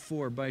in Luke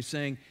 4 by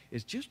saying,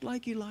 it's just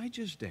like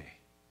Elijah's day.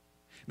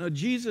 Now,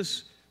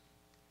 Jesus,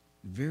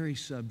 very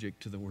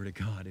subject to the Word of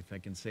God, if I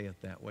can say it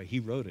that way.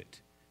 He wrote it,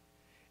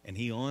 and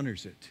he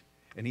honors it.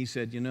 And he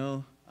said, you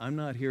know, I'm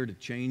not here to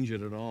change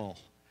it at all.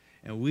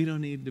 And we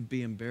don't need to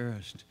be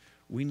embarrassed.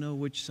 We know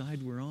which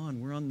side we're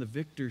on. We're on the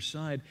victor's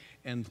side.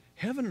 And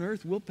heaven and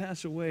earth will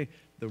pass away.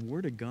 The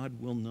Word of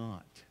God will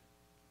not.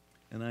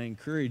 And I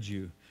encourage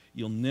you,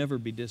 you'll never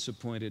be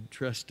disappointed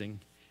trusting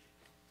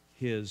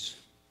His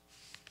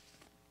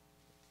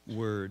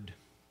Word.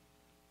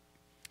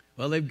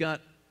 Well, they've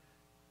got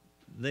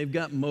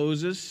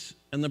Moses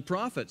and the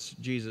prophets,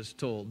 Jesus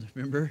told.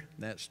 Remember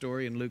that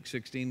story in Luke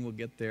 16? We'll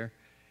get there.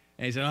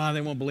 And he said,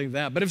 they won't believe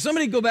that. But if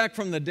somebody go back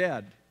from the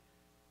dead,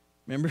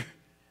 remember?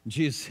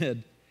 Jesus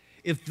said,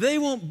 if they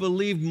won't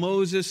believe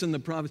Moses and the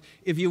prophets,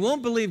 if you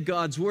won't believe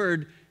God's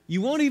word,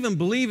 you won't even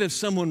believe if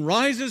someone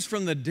rises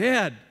from the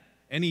dead.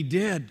 And he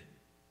did.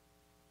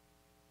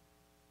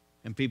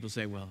 And people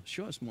say, well,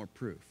 show us more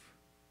proof.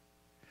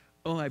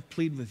 Oh, I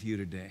plead with you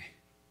today.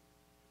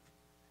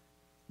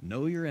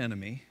 Know your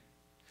enemy.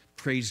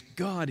 Praise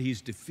God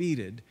he's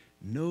defeated.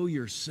 Know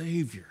your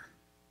Savior.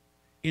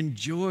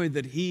 Enjoy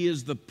that he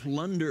is the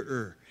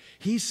plunderer.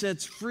 He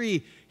sets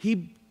free.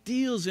 He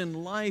deals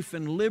in life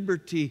and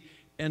liberty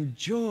and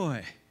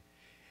joy.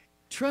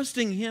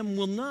 Trusting him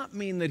will not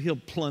mean that he'll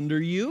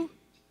plunder you.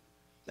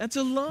 That's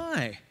a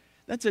lie.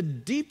 That's a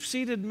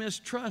deep-seated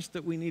mistrust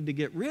that we need to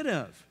get rid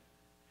of.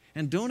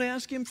 And don't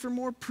ask him for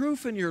more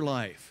proof in your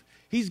life.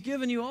 He's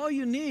given you all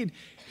you need.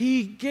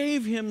 He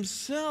gave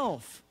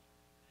himself.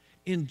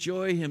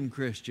 Enjoy him,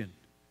 Christian.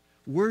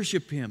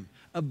 Worship him.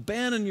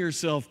 Abandon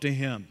yourself to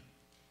him.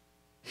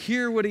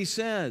 Hear what he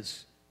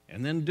says,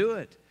 and then do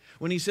it.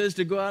 When he says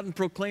to go out and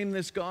proclaim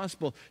this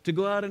gospel, to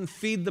go out and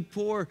feed the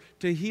poor,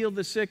 to heal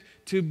the sick,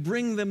 to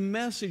bring the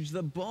message,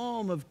 the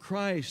balm of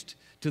Christ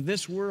to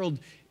this world,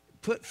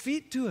 put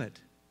feet to it.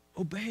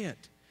 Obey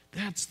it.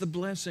 That's the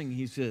blessing,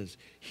 he says.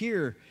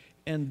 Hear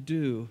and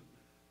do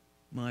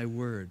my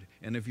word.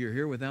 And if you're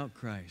here without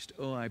Christ,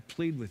 I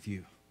plead with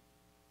you.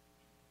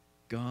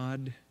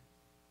 God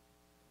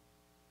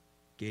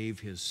gave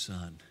his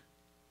Son.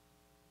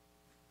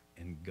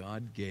 And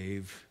God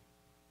gave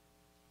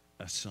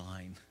a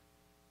sign.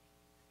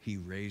 He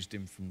raised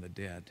him from the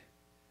dead.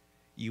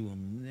 You will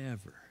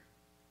never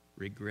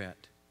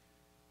regret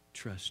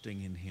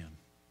trusting in him.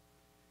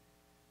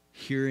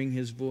 Hearing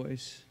his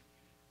voice,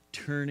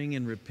 turning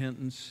in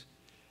repentance.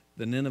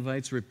 The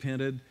Ninevites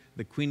repented.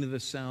 The queen of the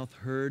south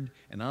heard.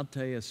 And I'll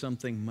tell you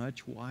something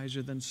much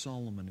wiser than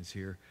Solomon is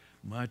here,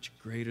 much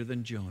greater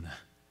than Jonah,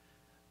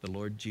 the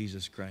Lord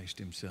Jesus Christ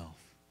himself.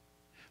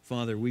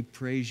 Father, we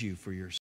praise you for your